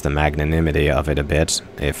decrease the magnanimity of it a bit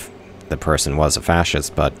if the person was a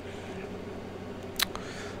fascist, but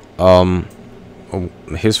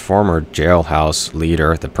his former jailhouse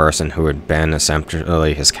leader, the person who had been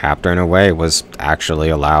essentially his captor in a way, was actually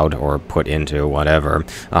allowed or put into whatever,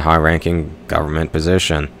 a high-ranking government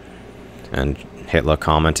position. And Hitler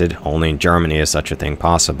commented, only in Germany is such a thing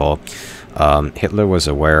possible. Hitler was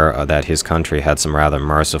aware that his country had some rather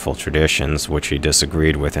merciful traditions, which he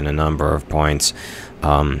disagreed with in a number of points.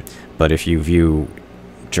 But if you view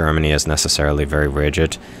Germany as necessarily very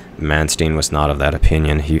rigid, Manstein was not of that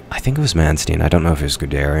opinion. I think it was Manstein, I don't know if it was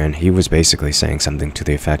Guderian. He was basically saying something to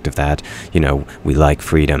the effect of that, we like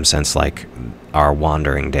freedom since, like, our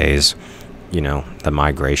wandering days. The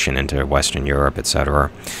migration into Western Europe,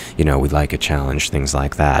 etc. We like a challenge, things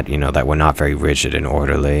like that, that were not very rigid and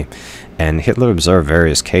orderly. And Hitler observed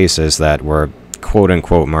various cases that were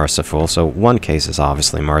quote-unquote merciful. So one case is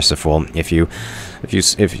obviously merciful. If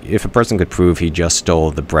a person could prove he just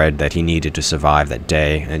stole the bread that he needed to survive that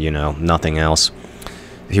day, and, nothing else,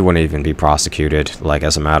 he wouldn't even be prosecuted. Like,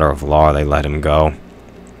 as a matter of law, they let him go.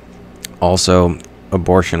 Also,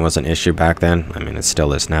 abortion was an issue back then. I mean, it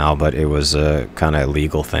still is now, but it was a kind of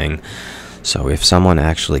illegal thing. So if someone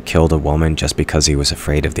actually killed a woman just because he was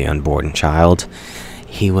afraid of the unborn child,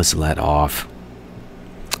 he was let off.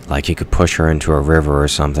 Like, he could push her into a river or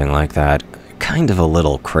something like that. Kind of a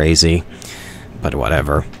little crazy, but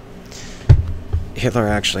whatever. Hitler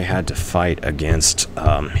actually had to fight against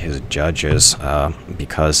his judges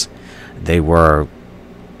because they were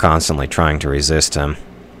constantly trying to resist him.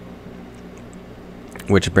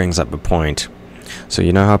 Which brings up a point. So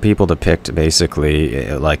you know how people depict basically,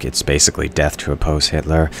 like, it's basically death to oppose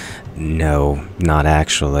Hitler? No, not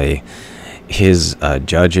actually. His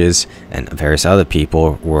judges and various other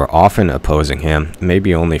people were often opposing him,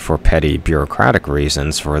 maybe only for petty bureaucratic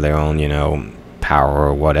reasons, for their own, power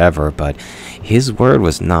or whatever, but his word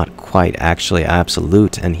was not quite actually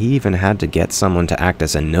absolute, and he even had to get someone to act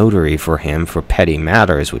as a notary for him for petty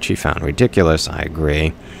matters, which he found ridiculous, I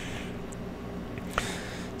agree.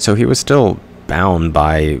 So he was still bound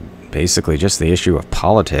by basically just the issue of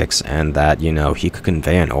politics, and that, he could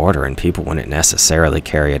convey an order and people wouldn't necessarily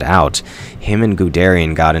carry it out. Him and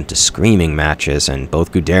Guderian got into screaming matches, and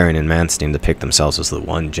both Guderian and Manstein depict themselves as the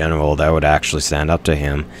one general that would actually stand up to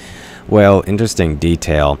him. Well, interesting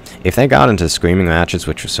detail. If they got into screaming matches,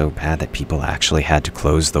 which were so bad that people actually had to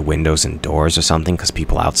close the windows and doors or something because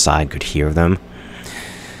people outside could hear them,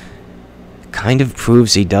 kind of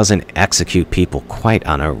proves he doesn't execute people quite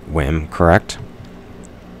on a whim, correct?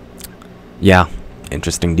 Yeah,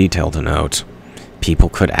 interesting detail to note. People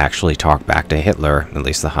could actually talk back to Hitler, at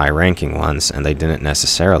least the high-ranking ones, and they didn't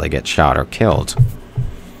necessarily get shot or killed.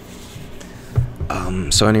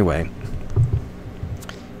 So anyway,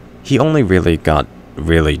 he only really got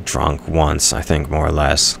really drunk once, I think, more or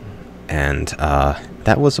less, and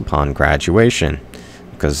that was upon graduation.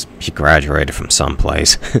 Because he graduated from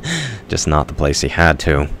someplace, just not the place he had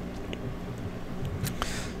to.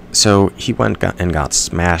 So he went and got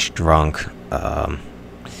smashed drunk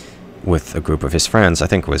with a group of his friends. I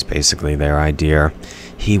think it was basically their idea.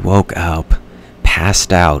 He woke up,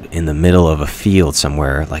 passed out in the middle of a field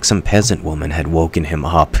somewhere, like some peasant woman had woken him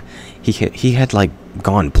up. He had like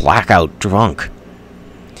gone blackout drunk.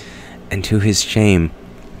 And to his shame,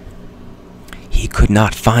 he could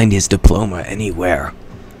not find his diploma anywhere.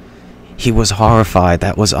 He was horrified.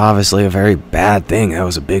 That was obviously a very bad thing. That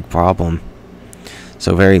was a big problem.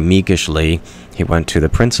 So very meekishly, he went to the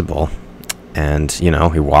principal And, you know,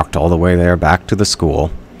 he walked all the way there back to the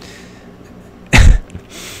school.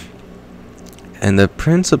 And the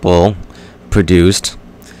principal produced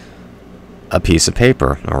a piece of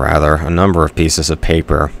paper, or rather, a number of pieces of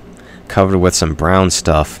paper, covered with some brown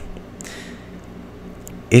stuff.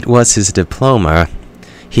 It was his diploma.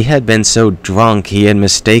 He had been so drunk he had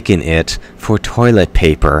mistaken it for toilet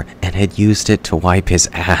paper and had used it to wipe his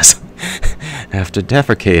ass after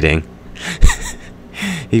defecating.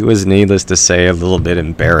 He was, needless to say, a little bit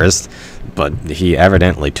embarrassed, but he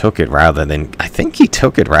evidently took it rather than... I think he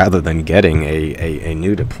took it rather than getting a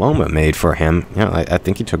new diploma made for him. Yeah, I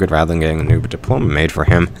think he took it rather than getting a new diploma made for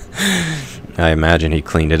him. I imagine he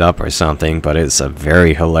cleaned it up or something, but it's a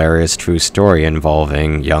very hilarious true story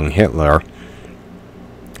involving young Hitler.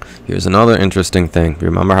 Here's another interesting thing.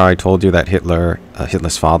 Remember how I told you that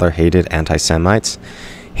Hitler's father hated anti-Semites?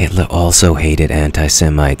 Hitler also hated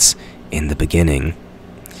anti-Semites in the beginning.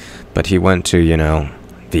 But he went to, you know,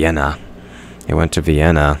 Vienna. He went to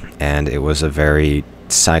Vienna, and it was a very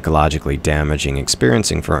psychologically damaging experience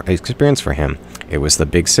for him. It was the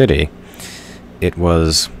big city. It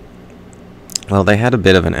was... Well, they had a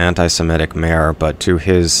bit of an anti-Semitic mayor, but to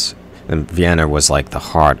his... Vienna was like the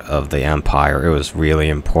heart of the empire. It was really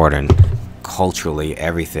important. Culturally,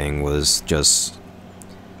 everything was just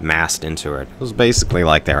massed into it. It was basically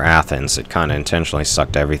like their Athens. It kind of intentionally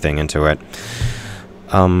sucked everything into it.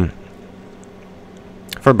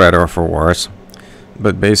 For better or for worse.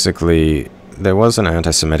 But basically, there was an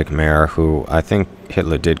anti-Semitic mayor who I think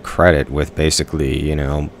Hitler did credit with basically, you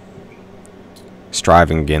know,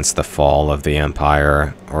 striving against the fall of the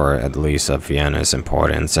empire, or at least of Vienna's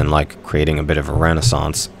importance, and like creating a bit of a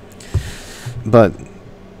renaissance. But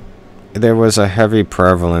there was a heavy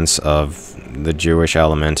prevalence of the Jewish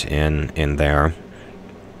element in there.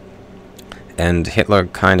 And Hitler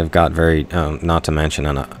kind of got very, not to mention,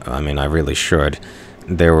 and I mean, I really should,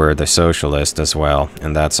 there were the socialists as well,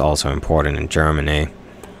 and that's also important in Germany.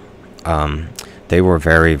 They were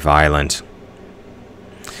very violent.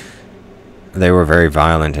 They were very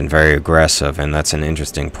violent and very aggressive, and that's an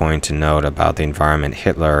interesting point to note about the environment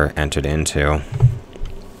Hitler entered into.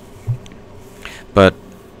 But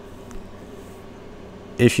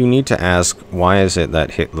if you need to ask, why is it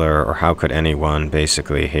that Hitler, or how could anyone,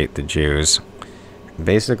 basically hate the Jews?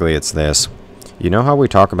 Basically, it's this. You know how we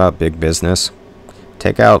talk about big business?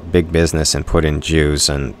 Take out big business and put in Jews,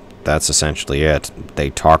 and that's essentially it. They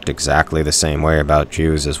talked exactly the same way about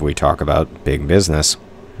Jews as we talk about big business.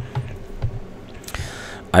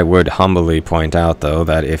 I would humbly point out, though,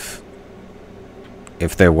 that if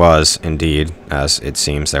there was, indeed, as it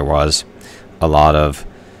seems there was, a lot of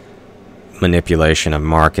manipulation of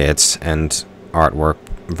markets and artwork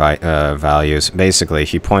values, basically,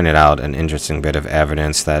 he pointed out an interesting bit of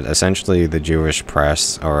evidence that essentially the Jewish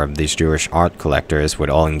press, or these Jewish art collectors, would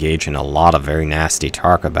all engage in a lot of very nasty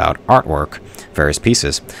talk about artwork, various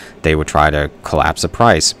pieces. They would try to collapse the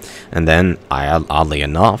price, and then, oddly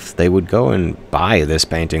enough, they would go and buy this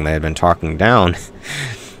painting they had been talking down,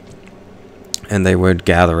 and they would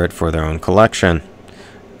gather it for their own collection.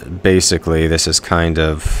 Basically, this is kind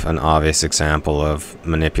of an obvious example of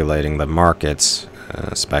manipulating the markets,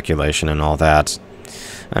 speculation and all that.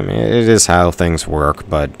 I mean, it is how things work,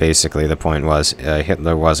 but basically the point was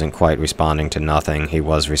Hitler wasn't quite responding to nothing. He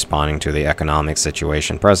was responding to the economic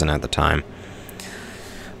situation present at the time.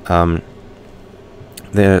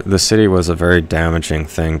 The city was a very damaging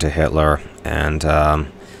thing to Hitler, and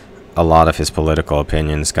a lot of his political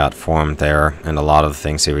opinions got formed there, and a lot of the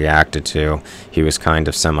things he reacted to, he was kind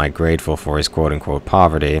of semi-grateful for his quote-unquote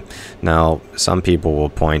poverty. Now, some people will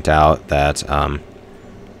point out that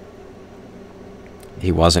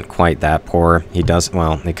he wasn't quite that poor. He does,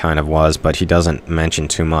 well, he kind of was, but he doesn't mention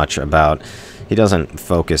too much about, he doesn't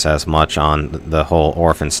focus as much on the whole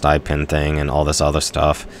orphan stipend thing and all this other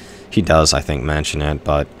stuff. He does, I think, mention it,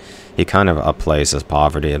 but he kind of upplays his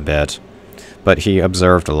poverty a bit. But he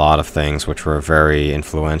observed a lot of things which were very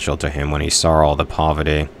influential to him when he saw all the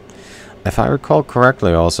poverty. If I recall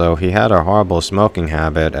correctly also, he had a horrible smoking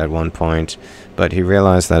habit at one point, but he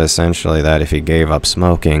realized that essentially that if he gave up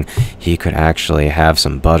smoking, he could actually have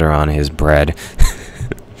some butter on his bread.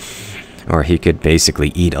 Or he could basically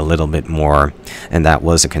eat a little bit more, and that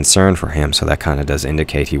was a concern for him, so that kind of does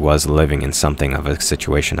indicate he was living in something of a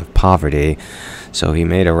situation of poverty. So he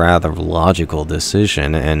made a rather logical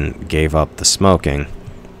decision and gave up the smoking.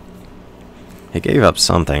 He gave up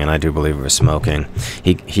something, and I do believe it was smoking.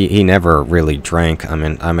 He never really drank. I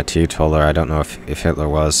mean, I'm a teetotaler. I don't know if Hitler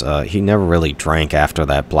was. He never really drank after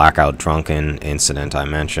that blackout drunken incident I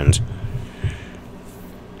mentioned.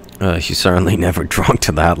 He certainly never drunk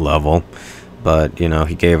to that level. but you know,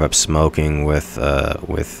 he gave up smoking with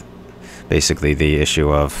basically the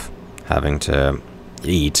issue of having to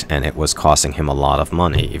eat, and it was costing him a lot of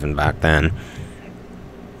money even back then.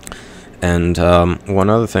 And one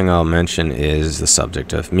other thing I'll mention is the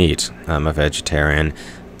subject of meat. I'm a vegetarian.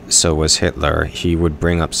 So was Hitler. He would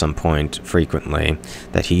bring up some point frequently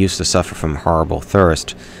that he used to suffer from horrible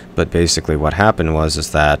thirst, but basically what happened was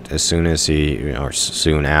is that as soon as he, or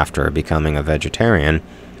soon after becoming a vegetarian,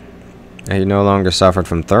 he no longer suffered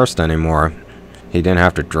from thirst anymore. He didn't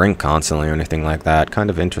have to drink constantly or anything like that. Kind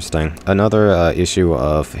of interesting. Another issue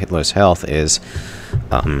of Hitler's health is,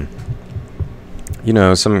 you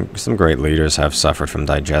know, some great leaders have suffered from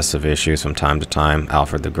digestive issues from time to time.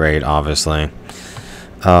 Alfred the Great, obviously.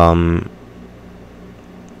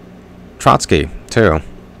 Trotsky, too.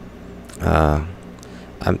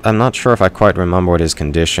 I'm not sure if I quite remember what his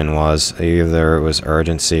condition was. Either it was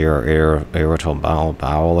urgency or irritable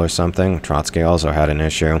bowel or something. Trotsky also had an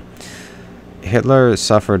issue. Hitler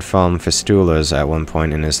suffered from fistulas at one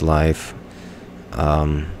point in his life.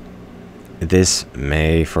 This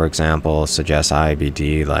may, for example, suggest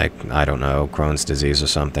IBD, like, I don't know, Crohn's disease or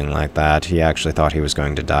something like that. He actually thought he was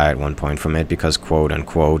going to die at one point from it because, quote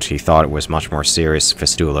unquote, he thought it was much more serious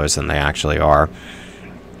fistulas than they actually are.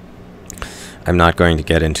 I'm not going to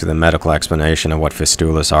get into the medical explanation of what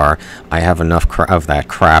fistulas are. I have enough of that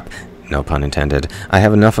crap, no pun intended, I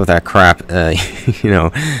have enough of that crap, you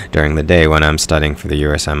know, during the day when I'm studying for the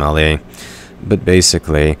USMLE. But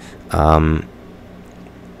basically,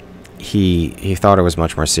 he thought it was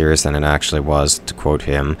much more serious than it actually was, to quote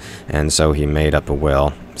him, and so he made up a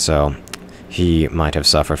will. So he might have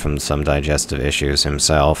suffered from some digestive issues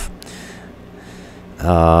himself.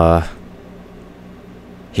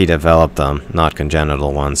 He developed them, not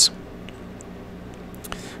congenital ones.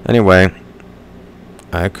 Anyway,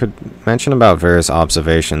 I could mention about various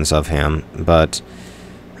observations of him, but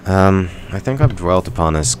I think I've dwelt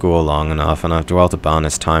upon his school long enough, and I've dwelt upon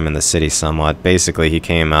his time in the city somewhat. Basically, he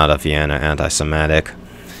came out of Vienna anti-Semitic.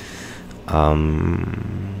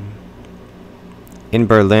 In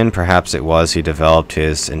Berlin, perhaps it was, he developed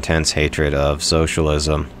his intense hatred of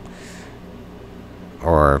socialism,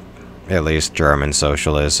 or at least German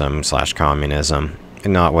socialism / communism,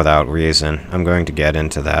 and not without reason. I'm going to get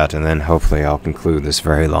into that, and then hopefully I'll conclude this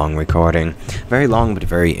very long recording. Very long, but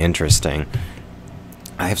very interesting.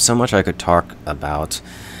 I have so much I could talk about,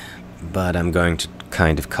 but I'm going to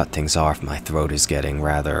kind of cut things off. My throat is getting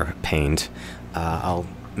rather pained. I'll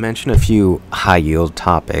mention a few high-yield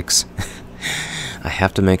topics. I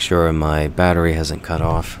have to make sure my battery hasn't cut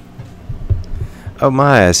off. Oh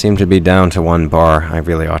my, I seem to be down to 1 bar. I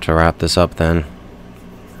really ought to wrap this up then.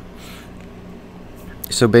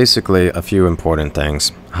 So basically, a few important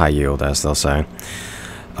things. High-yield, as they'll say.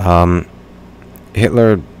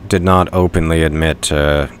 Hitler did not openly admit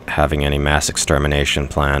to having any mass extermination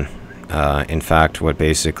plan. In fact, what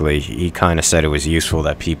basically, he kind of said it was useful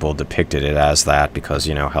that people depicted it as that because,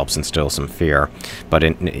 you know, helps instill some fear. But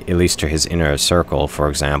at least to his inner circle, for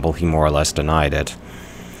example, he more or less denied it.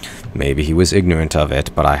 Maybe he was ignorant of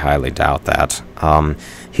it, but I highly doubt that.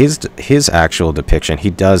 His actual depiction, he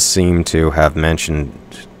does seem to have mentioned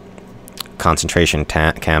concentration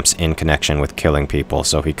camps in connection with killing people,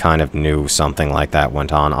 so he kind of knew something like that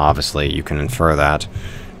went on. Obviously, you can infer that.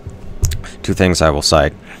 2 things I will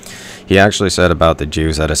cite. He actually said about the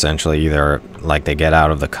Jews that essentially either, like, they get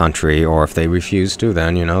out of the country, or if they refuse to,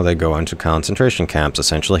 then, you know, they go into concentration camps.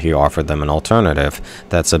 Essentially, he offered them an alternative.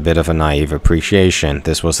 That's a bit of a naive appreciation.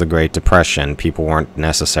 This was the Great Depression. People weren't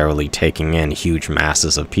necessarily taking in huge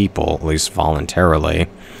masses of people, at least voluntarily.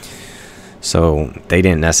 So they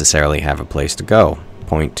didn't necessarily have a place to go.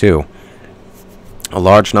 Point 2. A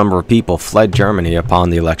large number of people fled Germany upon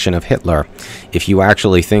the election of Hitler. If you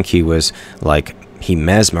actually think he was, like, he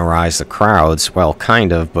mesmerized the crowds, well,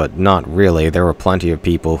 kind of, but not really. There were plenty of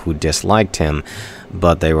people who disliked him,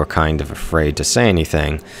 but they were kind of afraid to say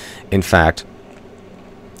anything. In fact,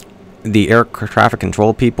 the air traffic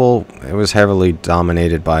control people, it was heavily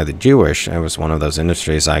dominated by the Jewish. It was one of those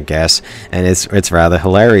industries, I guess, and it's rather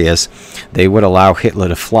hilarious. They would allow Hitler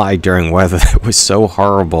to fly during weather that was so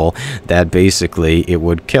horrible that basically it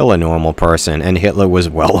would kill a normal person, and Hitler was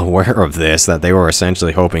well aware of this, that they were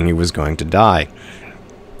essentially hoping he was going to die.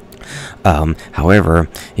 However,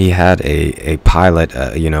 he had a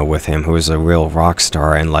pilot, you know, with him who was a real rock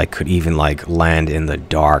star and, like, could even, like, land in the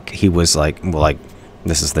dark. He was, like,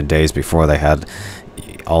 this is the days before they had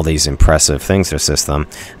all these impressive things to assist them.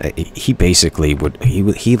 He basically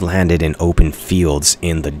he landed in open fields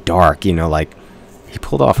in the dark, you know, like, he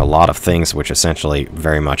pulled off a lot of things which essentially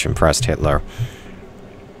very much impressed Hitler.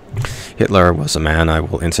 Hitler was a man, I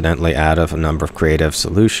will incidentally add, of a number of creative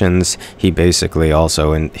solutions. He basically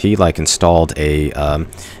also, installed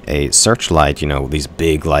a searchlight, these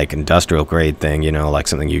big, like, industrial grade thing, like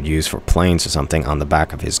something you'd use for planes or something, on the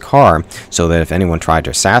back of his car, so that if anyone tried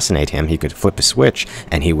to assassinate him, he could flip a switch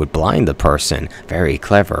and he would blind the person. Very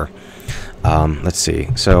clever. Let's see.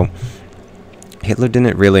 So Hitler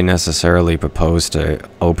didn't really necessarily propose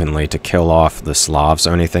openly to kill off the Slavs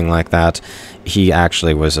or anything like that. He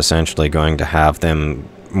actually was essentially going to have them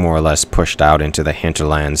more or less pushed out into the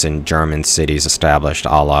hinterlands in German cities established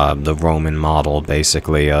a la the Roman model,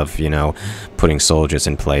 basically, of, putting soldiers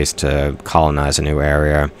in place to colonize a new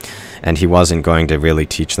area. And he wasn't going to really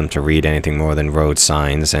teach them to read anything more than road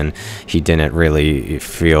signs, and he didn't really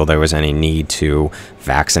feel there was any need to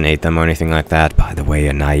vaccinate them or anything like that. By the way,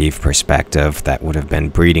 a naive perspective that would have been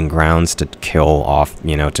breeding grounds to kill off,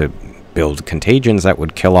 to build contagions that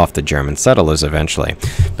would kill off the German settlers eventually.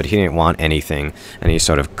 But he didn't want any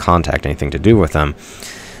sort of contact, anything to do with them.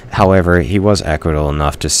 However, he was equitable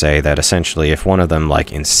enough to say that essentially if one of them,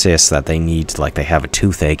 insists that they have a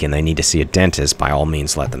toothache and they need to see a dentist, by all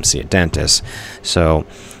means let them see a dentist. So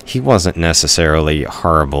he wasn't necessarily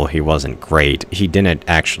horrible, he wasn't great. He didn't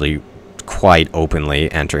actually quite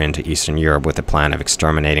openly enter into Eastern Europe with the plan of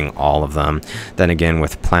exterminating all of them. Then again,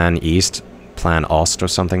 with Plan Ost or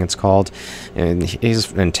something it's called, and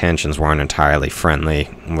his intentions weren't entirely friendly,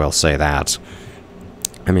 we'll say that.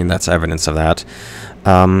 I mean, that's evidence of that.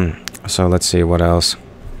 So let's see, what else?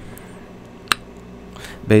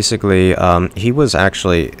 Basically, he was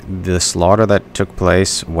actually, the slaughter that took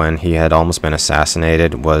place when he had almost been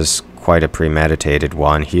assassinated was quite a premeditated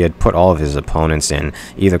one. He had put all of his opponents in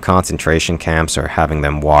either concentration camps or having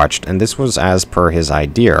them watched, and this was as per his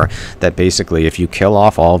idea, that basically if you kill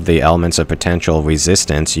off all of the elements of potential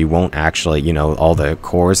resistance, you won't actually, all the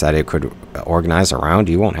cores that it could organize around,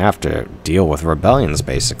 you won't have to deal with rebellions,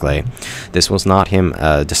 basically. This was not him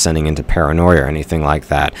descending into paranoia or anything like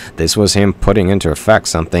that. This was him putting into effect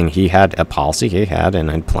something a policy he had and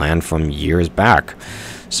had planned from years back.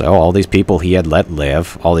 So all these people he had let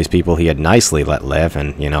live, all these people he had nicely let live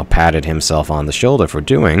and, patted himself on the shoulder for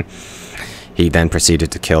doing, he then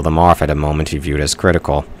proceeded to kill them off at a moment he viewed as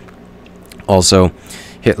critical. Also,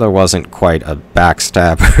 Hitler wasn't quite a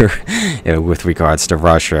backstabber with regards to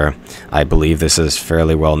Russia. I believe this is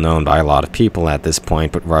fairly well known by a lot of people at this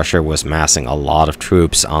point, but Russia was massing a lot of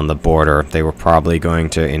troops on the border. They were probably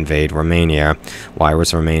going to invade Romania. Why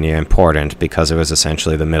was Romania important? Because it was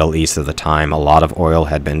essentially the Middle East at the time. A lot of oil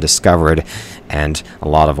had been discovered, and a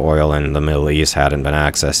lot of oil in the Middle East hadn't been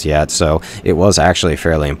accessed yet, so it was actually a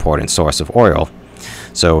fairly important source of oil.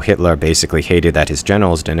 So Hitler basically hated that his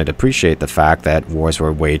generals didn't appreciate the fact that wars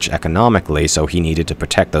were waged economically, so he needed to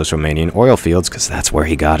protect those Romanian oil fields because that's where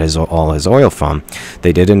he got all his oil from.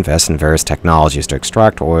 They did invest in various technologies to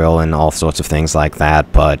extract oil and all sorts of things like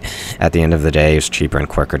that, but at the end of the day, it was cheaper and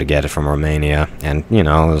quicker to get it from Romania, and, it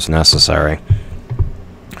was necessary.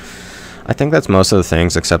 I think that's most of the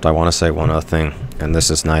things, except I want to say one other thing, and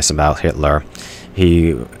this is nice about Hitler.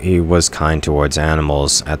 He was kind towards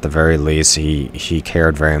animals. At the very least, he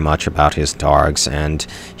cared very much about his dogs, and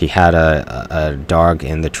he had a dog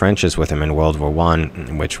in the trenches with him in World War I,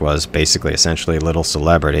 which was basically essentially a little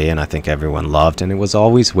celebrity, and I think everyone loved, and it was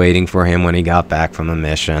always waiting for him when he got back from a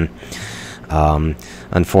mission.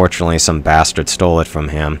 Unfortunately, some bastard stole it from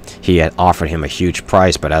him. He had offered him a huge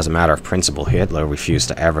price, but as a matter of principle, Hitler refused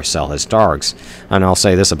to ever sell his dogs. And I'll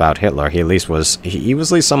say this about Hitler, he was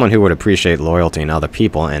at least someone who would appreciate loyalty in other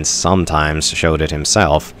people, and sometimes showed it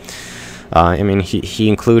himself. I mean, he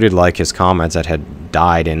included, his comrades that had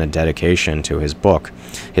died in a dedication to his book.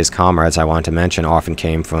 His comrades, I want to mention, often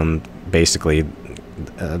came from basically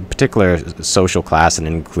a particular social class, and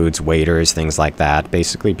includes waiters, things like that,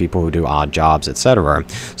 basically people who do odd jobs, etc.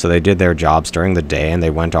 So they did their jobs during the day, and they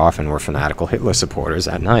went off and were fanatical Hitler supporters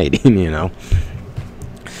at night,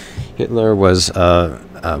 Hitler was,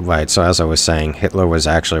 right, so as I was saying, Hitler was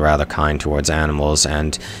actually rather kind towards animals,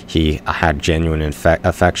 and he had genuine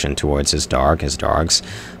affection towards his dogs,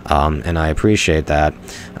 and I appreciate that.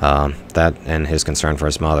 That and his concern for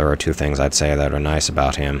his mother are two things I'd say that are nice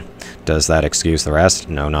about him. Does that excuse the rest?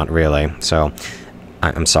 No, not really. So,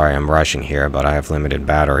 I'm sorry I'm rushing here, but I have limited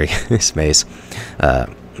battery space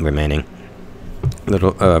remaining.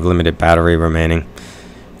 Limited battery remaining.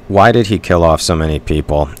 Why did he kill off so many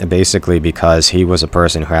people? Basically because he was a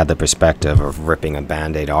person who had the perspective of ripping a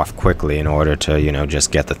band-aid off quickly in order to,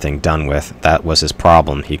 just get the thing done with. That was his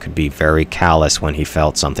problem. He could be very callous when he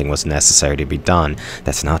felt something was necessary to be done.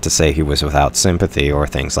 That's not to say he was without sympathy or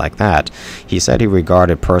things like that. He said he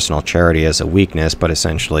regarded personal charity as a weakness, but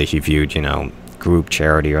essentially he viewed, group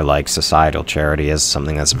charity or like societal charity as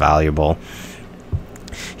something that's valuable.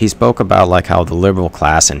 He spoke about like how the liberal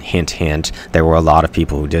class, and hint hint, there were a lot of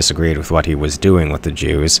people who disagreed with what he was doing with the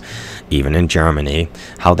Jews, even in Germany,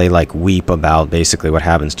 how they like weep about basically what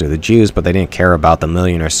happens to the Jews, but they didn't care about the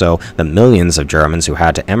million or so, the millions of Germans who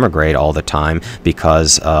had to emigrate all the time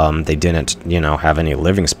because they didn't, have any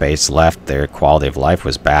living space left. Their quality of life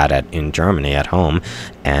was bad in Germany at home,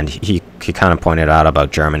 and he kind of pointed out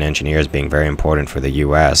about German engineers being very important for the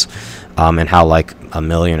U.S., and how like a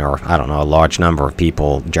million, or I don't know, a large number of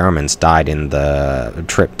people, Germans, died in the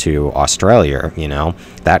trip to Australia.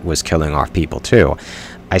 That was killing off people too.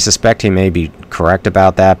 I suspect he may be correct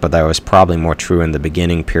about that, but that was probably more true in the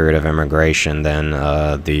beginning period of immigration than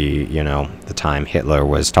the time Hitler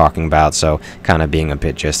was talking about, so kind of being a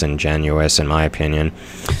bit disingenuous in my opinion.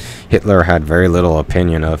 Hitler had very little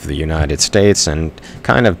opinion of the United States, and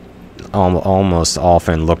kind of almost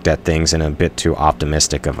often looked at things in a bit too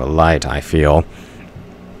optimistic of a light, I feel.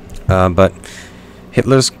 But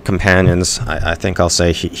Hitler's companions, I think I'll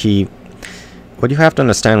say, what you have to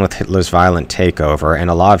understand with Hitler's violent takeover, and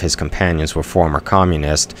a lot of his companions were former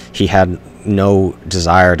communists, he had no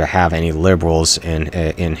desire to have any liberals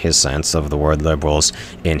in his sense of the word liberals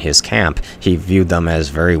in his camp. He viewed them as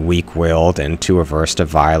very weak-willed and too averse to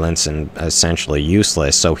violence and essentially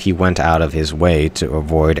useless, so he went out of his way to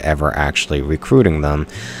avoid ever actually recruiting them.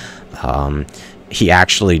 He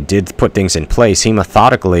actually did put things in place. He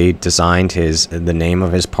methodically designed the name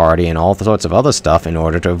of his party and all sorts of other stuff in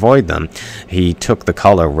order to avoid them. He took the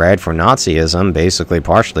color red for Nazism, basically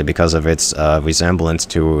partially because of its resemblance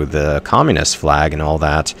to the communist flag and all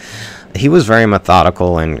that. He was very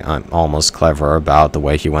methodical and almost clever about the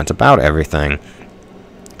way he went about everything.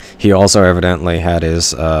 He also evidently had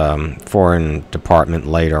his foreign department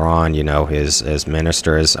later on, his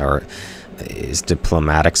ministers or his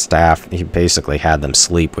diplomatic staff. He basically had them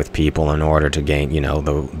sleep with people in order to gain,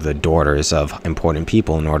 the daughters of important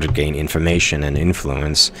people in order to gain information and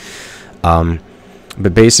influence.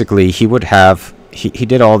 But basically, he would have... He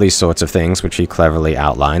did all these sorts of things, which he cleverly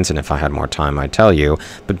outlines, and if I had more time, I'd tell you.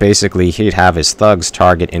 But basically, he'd have his thugs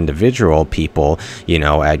target individual people,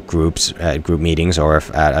 at group meetings, or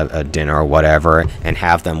if at a dinner or whatever, and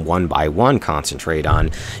have them one by one concentrate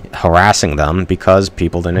on harassing them because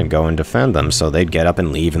people didn't go and defend them. So they'd get up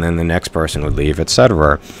and leave, and then the next person would leave,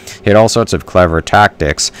 etc. He had all sorts of clever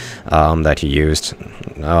tactics that he used,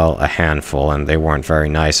 a handful, and they weren't very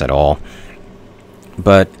nice at all.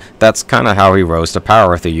 But that's kind of how he rose to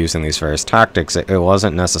power through using these various tactics. It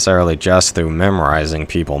wasn't necessarily just through memorizing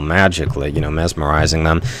people magically, mesmerizing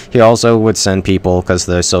them. He also would send people, because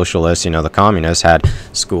the socialists, the communists, had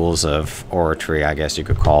schools of oratory, I guess you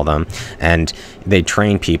could call them, and they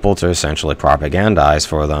trained people to essentially propagandize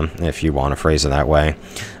for them, if you want to phrase it that way.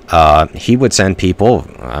 He would send people,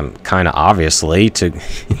 kind of obviously,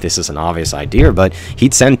 this is an obvious idea, but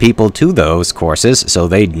he'd send people to those courses so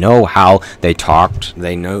they'd know how they talked,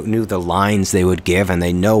 they knew the lines they would give, and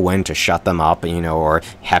they know when to shut them up, or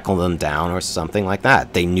heckle them down or something like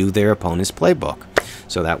that. They knew their opponent's playbook.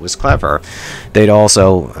 So that was clever. They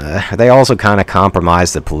also kind of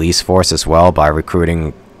compromised the police force as well by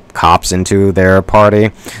recruiting cops into their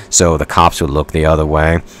party, so the cops would look the other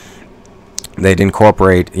way. They'd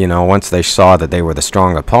incorporate, once they saw that they were the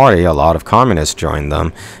stronger party, a lot of communists joined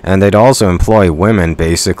them. And they'd also employ women,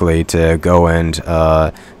 basically, to go and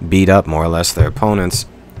beat up, more or less, their opponents.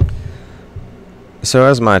 So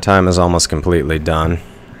as my time is almost completely done,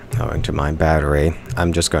 owing to my battery,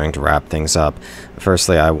 I'm just going to wrap things up.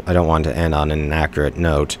 Firstly, I don't want to end on an inaccurate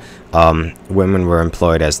note. Women were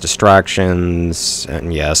employed as distractions,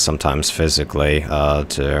 and yes, sometimes physically,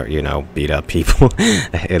 to, beat up people,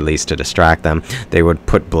 at least to distract them. They would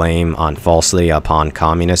put blame falsely upon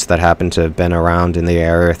communists that happened to have been around in the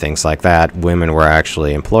area, things like that. Women were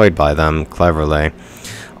actually employed by them cleverly.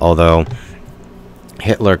 Although,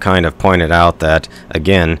 Hitler kind of pointed out that,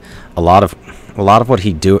 again, a lot of what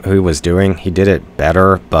he was doing, he did it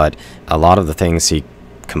better, but a lot of the things he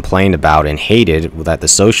complained about and hated that the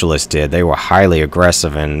socialists did, they were highly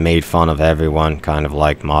aggressive and made fun of everyone, kind of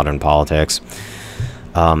like modern politics.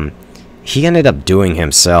 He ended up doing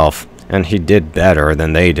himself, and he did better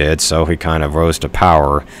than they did, so he kind of rose to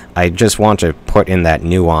power. I just want to put in that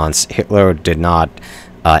nuance. Hitler did not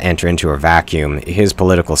enter into a vacuum. His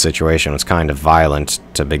political situation was kind of violent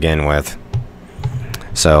to begin with.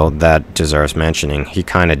 So that deserves mentioning. He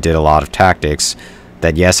kind of did a lot of tactics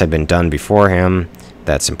that, yes, had been done before him.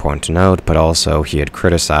 That's important to note, but also he had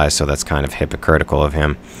criticized, so that's kind of hypocritical of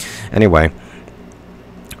him. Anyway,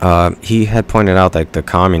 He had pointed out that the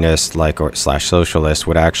communists, or slash socialists,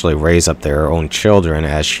 would actually raise up their own children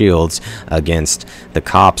as shields against the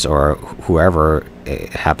cops or whoever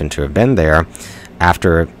happened to have been there,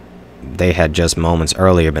 after they had just moments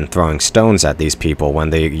earlier been throwing stones at these people.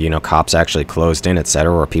 When cops actually closed in,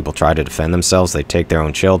 etc., or people tried to defend themselves, they'd take their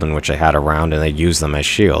own children, which they had around, and they'd use them as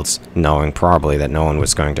shields, knowing probably that no one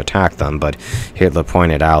was going to attack them. But Hitler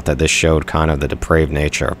pointed out that this showed kind of the depraved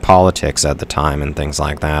nature of politics at the time and things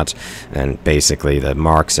like that, and basically the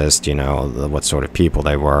Marxist, what sort of people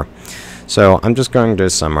they were. So I'm just going to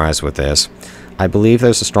summarize with this. I believe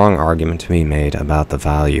there's a strong argument to be made about the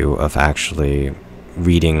value of actually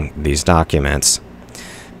reading these documents,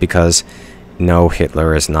 because no,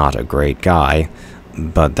 Hitler is not a great guy,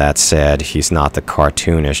 but that said, he's not the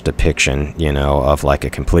cartoonish depiction, of like a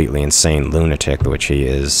completely insane lunatic, which he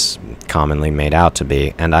is commonly made out to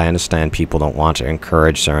be. And I understand people don't want to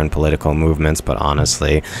encourage certain political movements, but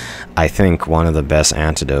honestly, I think one of the best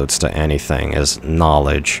antidotes to anything is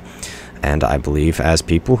knowledge. And I believe, as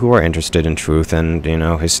people who are interested in truth and,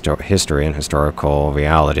 history and historical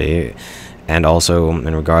reality, and also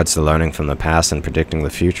in regards to learning from the past and predicting the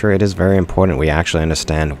future, it is very important we actually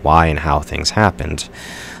understand why and how things happened.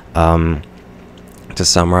 To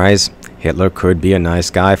summarize, Hitler could be a nice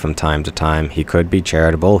guy from time to time. He could be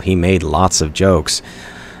charitable. He made lots of jokes.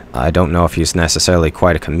 I don't know if he's necessarily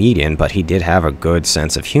quite a comedian, but he did have a good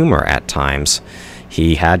sense of humor at times.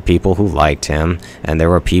 He had people who liked him, and there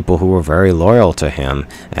were people who were very loyal to him,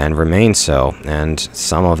 and remained so, and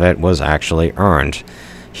some of it was actually earned.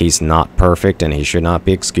 He's not perfect, and he should not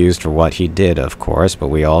be excused for what he did, of course, but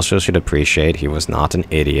we also should appreciate he was not an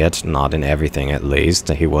idiot, not in everything at least.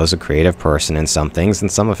 He was a creative person in some things, and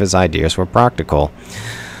some of his ideas were practical.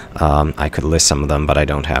 I could list some of them, but I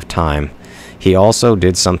don't have time. He also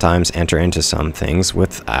did sometimes enter into some things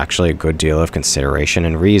with actually a good deal of consideration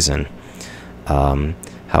and reason.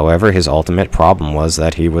 However, his ultimate problem was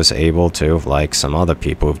that he was able to, like some other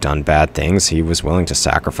people who've done bad things, he was willing to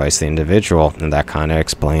sacrifice the individual, and that kind of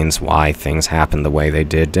explains why things happened the way they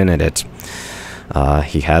did, didn't it?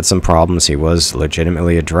 He had some problems he was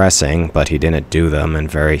legitimately addressing, but he didn't do them, and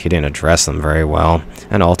he didn't address them very well,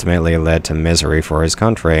 and ultimately led to misery for his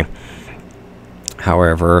country.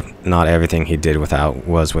 However, not everything he did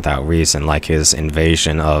was without reason. Like his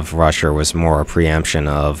invasion of Russia was more a preemption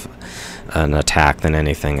of an attack than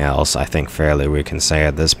anything else, I think fairly we can say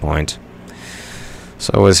at this point.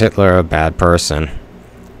 So was Hitler a bad person?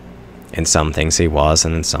 In some things he was,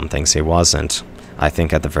 and in some things he wasn't. I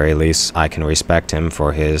think at the very least I can respect him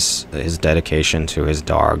for his dedication to his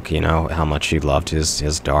dog, how much he loved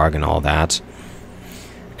his dog and all that.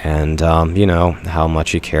 And, how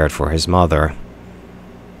much he cared for his mother.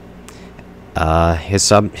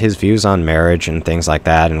 His views on marriage and things like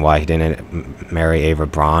that, and why he didn't marry Ava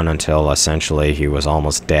Braun until essentially he was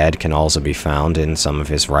almost dead, can also be found in some of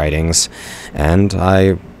his writings, and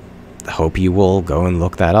I hope you will go and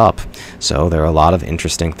look that up. So there are a lot of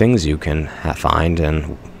interesting things you can find,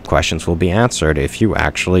 and questions will be answered if you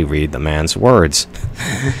actually read the man's words.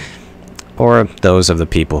 Or those of the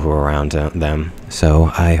people who are around them. So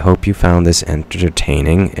I hope you found this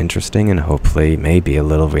entertaining, interesting, and hopefully maybe a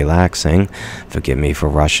little relaxing. Forgive me for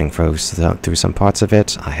rushing through some parts of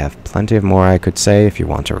it. I have plenty of more I could say if you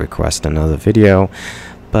want to request another video.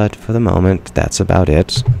 But for the moment, that's about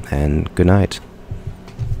it, and good night.